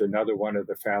Monroe was another one of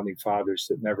the founding fathers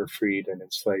that never freed an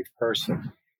enslaved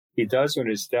person. He does on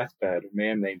his deathbed, a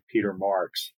man named Peter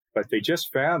Marks. But they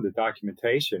just found the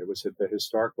documentation. It was at the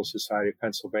Historical Society of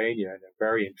Pennsylvania, and a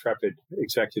very intrepid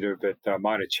executive at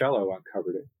Monticello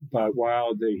uncovered it. But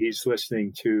while he's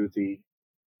listening to the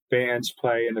bands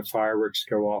play and the fireworks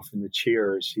go off and the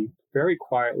cheers, he very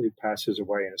quietly passes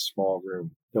away in a small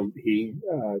room.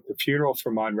 The funeral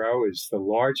for Monroe is the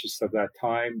largest of that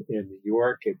time in New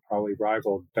York. It probably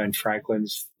rivaled Ben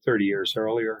Franklin's 40 years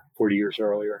earlier.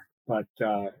 But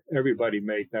everybody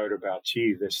made note about,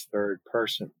 gee, this third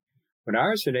person. When I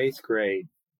was in 8th grade,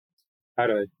 I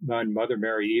had a nun, Mother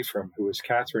Mary Ephraim, who was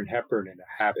Katharine Hepburn in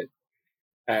a habit.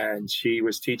 And she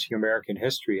was teaching American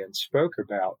history and spoke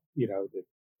about, that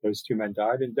those 2 men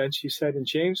died. And then she said, and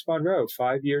James Monroe,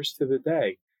 5 years to the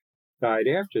day, died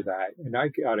after that. And I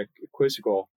got a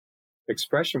quizzical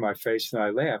expression on my face, and I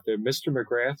laughed. And Mr.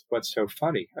 McGrath, what's so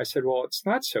funny? I said, well, it's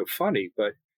not so funny,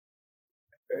 but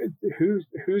who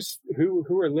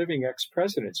were living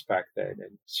ex-presidents back then?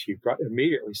 And she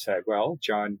immediately said, well,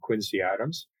 John Quincy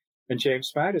Adams and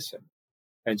James Madison.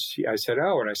 And I said,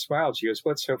 oh, and I smiled. She goes,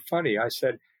 what's so funny? I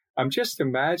said, I'm just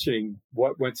imagining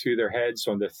what went through their heads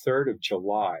on the 3rd of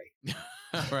July.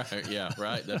 Right. Yeah.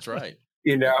 Right. That's right.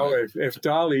 If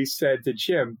Dolly said to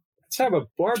Jim, let's have a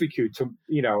barbecue on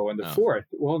the 4th.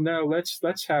 Well, no,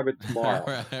 let's have it tomorrow.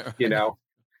 Right.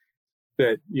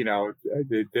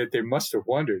 That they must have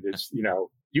wondered. It's,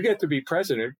 you get to be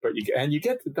president, but you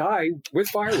get to die with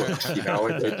fireworks.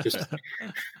 It just.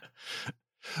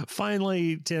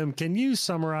 Finally, Tim, can you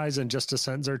summarize in just a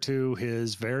sentence or two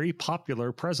his very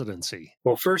popular presidency?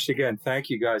 Well, first, again, thank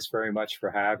you guys very much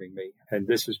for having me. And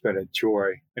this has been a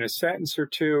joy. In a sentence or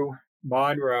two,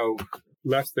 Monroe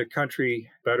left the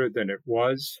country better than it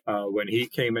was. When he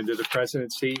came into the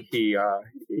presidency, he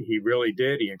really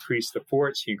did. He increased the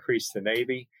forts. He increased the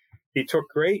Navy. He took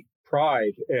great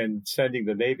pride in sending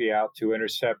the Navy out to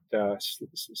intercept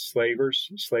slave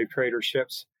trader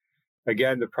ships.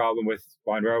 Again, the problem with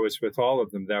Monroe, is with all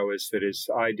of them, though, is that his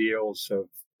ideals of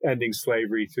ending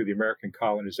slavery through the American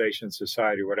Colonization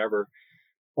Society or whatever,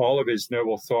 all of his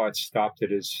noble thoughts stopped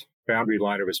at his boundary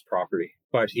line of his property.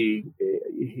 But he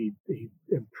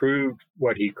improved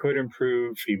what he could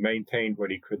improve. He maintained what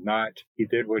he could not. He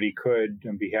did what he could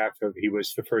on behalf of, he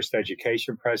was the first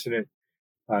education president,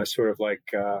 sort of like,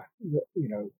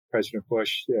 President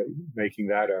Bush, making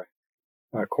that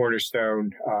a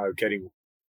cornerstone, getting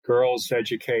girls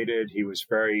educated. He was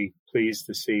very pleased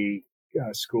to see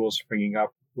schools springing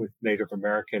up with Native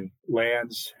American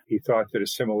lands. He thought that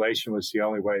assimilation was the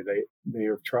only way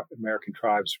Native American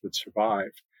tribes would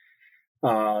survive.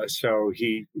 So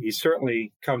he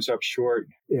certainly comes up short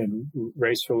in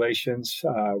race relations,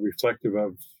 reflective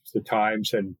of the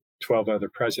times and 12 other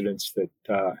presidents that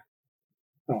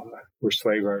were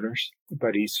slave owners.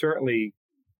 But he certainly,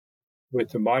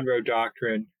 with the Monroe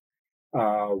Doctrine,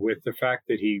 with the fact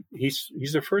that he's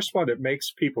the first one that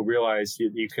makes people realize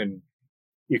that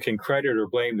you can credit or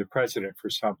blame the president for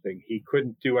something. He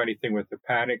couldn't do anything with the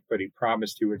panic, but he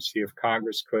promised he would see if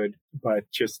Congress could. But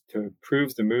just to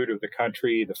improve the mood of the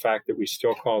country, the fact that we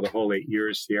still call the whole 8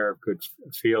 years the era of good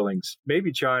feelings.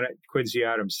 Maybe John Quincy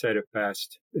Adams said it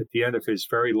best. At the end of his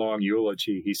very long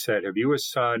eulogy, he said, "Have you a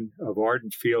son of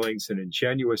ardent feelings and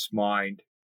ingenuous mind,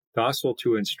 docile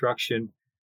to instruction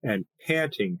and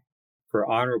panting for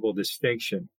honorable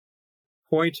distinction?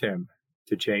 Point him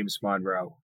to James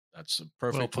Monroe." That's a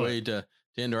perfect way to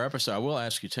end our episode. I will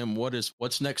ask you, Tim,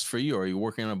 what's next for you? Are you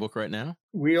working on a book right now?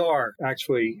 We are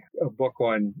actually a book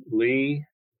on Lee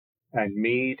and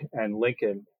Meade and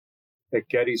Lincoln at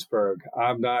Gettysburg.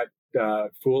 I'm not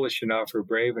foolish enough or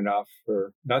brave enough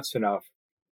or nuts enough,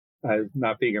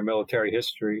 not being a military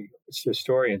history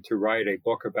historian, to write a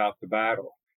book about the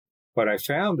battle. But I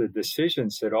found the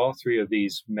decisions that all 3 of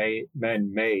these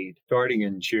men made starting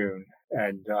in June,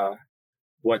 and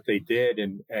what they did,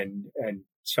 and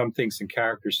some things in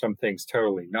character, some things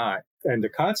totally not, and the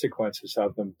consequences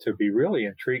of them, to be really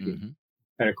intriguing. Mm-hmm.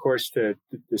 And of course, to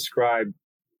describe,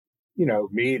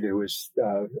 Meade, who was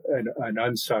an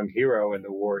unsung hero in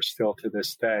the war still to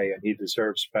this day, and he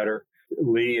deserves better.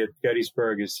 Lee at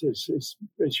Gettysburg is,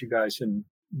 as you guys and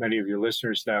many of your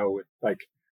listeners know, like,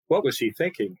 what was he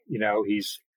thinking? You know,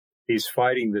 he's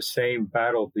fighting the same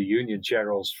battle the Union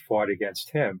generals fought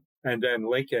against him. And then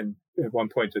Lincoln, at one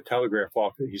point, the telegraph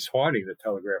office, he's haunting the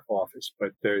telegraph office,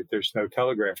 but there's no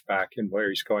telegraph back in where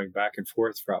he's going back and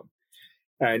forth from.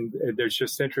 And there's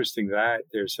just interesting that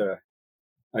there's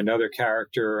another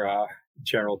character,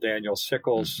 General Daniel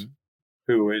Sickles,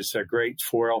 who is a great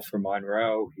foil for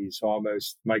Monroe. He's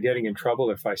almost, am I getting in trouble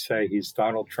if I say he's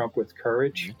Donald Trump with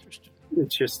courage?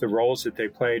 It's just the roles that they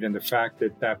played and the fact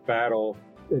that that battle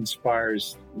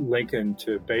inspires Lincoln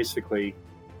to basically,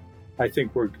 I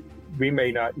think we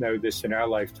may not know this in our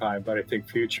lifetime, but I think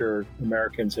future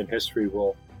Americans in history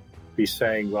will be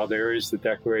saying, well, there is the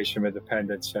Declaration of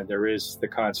Independence and there is the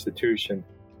Constitution,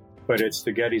 but it's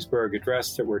the Gettysburg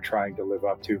Address that we're trying to live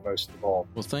up to most of all.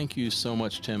 Well, thank you so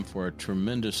much, Tim, for a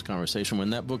tremendous conversation. When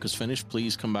that book is finished,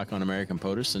 please come back on American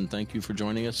POTUS, and thank you for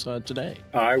joining us today.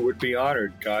 I would be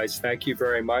honored, guys. Thank you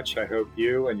very much. I hope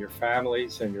you and your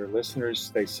families and your listeners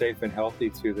stay safe and healthy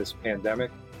through this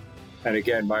pandemic. And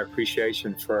again, my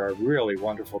appreciation for a really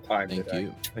wonderful time today. Thank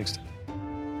you. Thanks, Tim.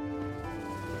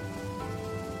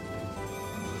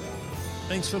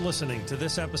 Thanks for listening to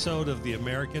this episode of the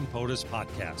American POTUS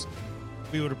Podcast.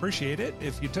 We would appreciate it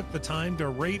if you took the time to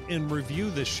rate and review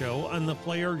this show on the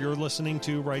player you're listening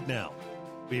to right now.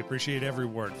 We appreciate every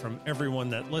word from everyone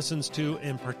that listens to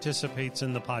and participates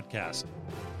in the podcast.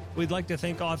 We'd like to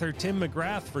thank author Tim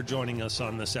McGrath for joining us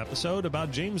on this episode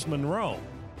about James Monroe.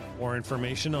 More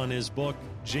information on his book,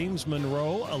 James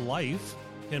Monroe, A Life,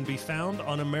 can be found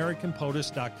on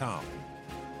AmericanPOTUS.com.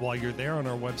 While you're there on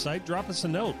our website, drop us a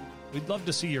note. We'd love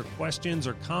to see your questions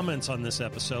or comments on this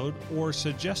episode or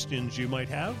suggestions you might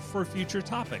have for future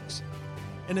topics.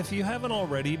 And if you haven't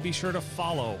already, be sure to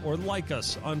follow or like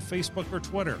us on Facebook or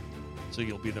Twitter so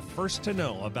you'll be the first to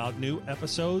know about new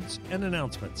episodes and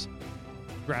announcements.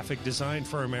 Graphic design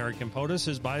for American POTUS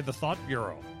is by The Thought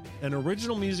Bureau. An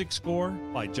original music score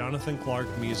by Jonathan Clark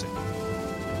Music.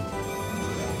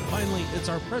 Finally, it's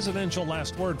our presidential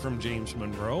last word from James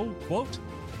Monroe, quote,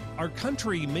 "Our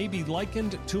country may be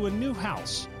likened to a new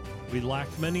house. We lack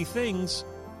many things,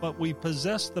 but we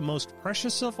possess the most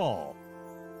precious of all,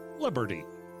 liberty."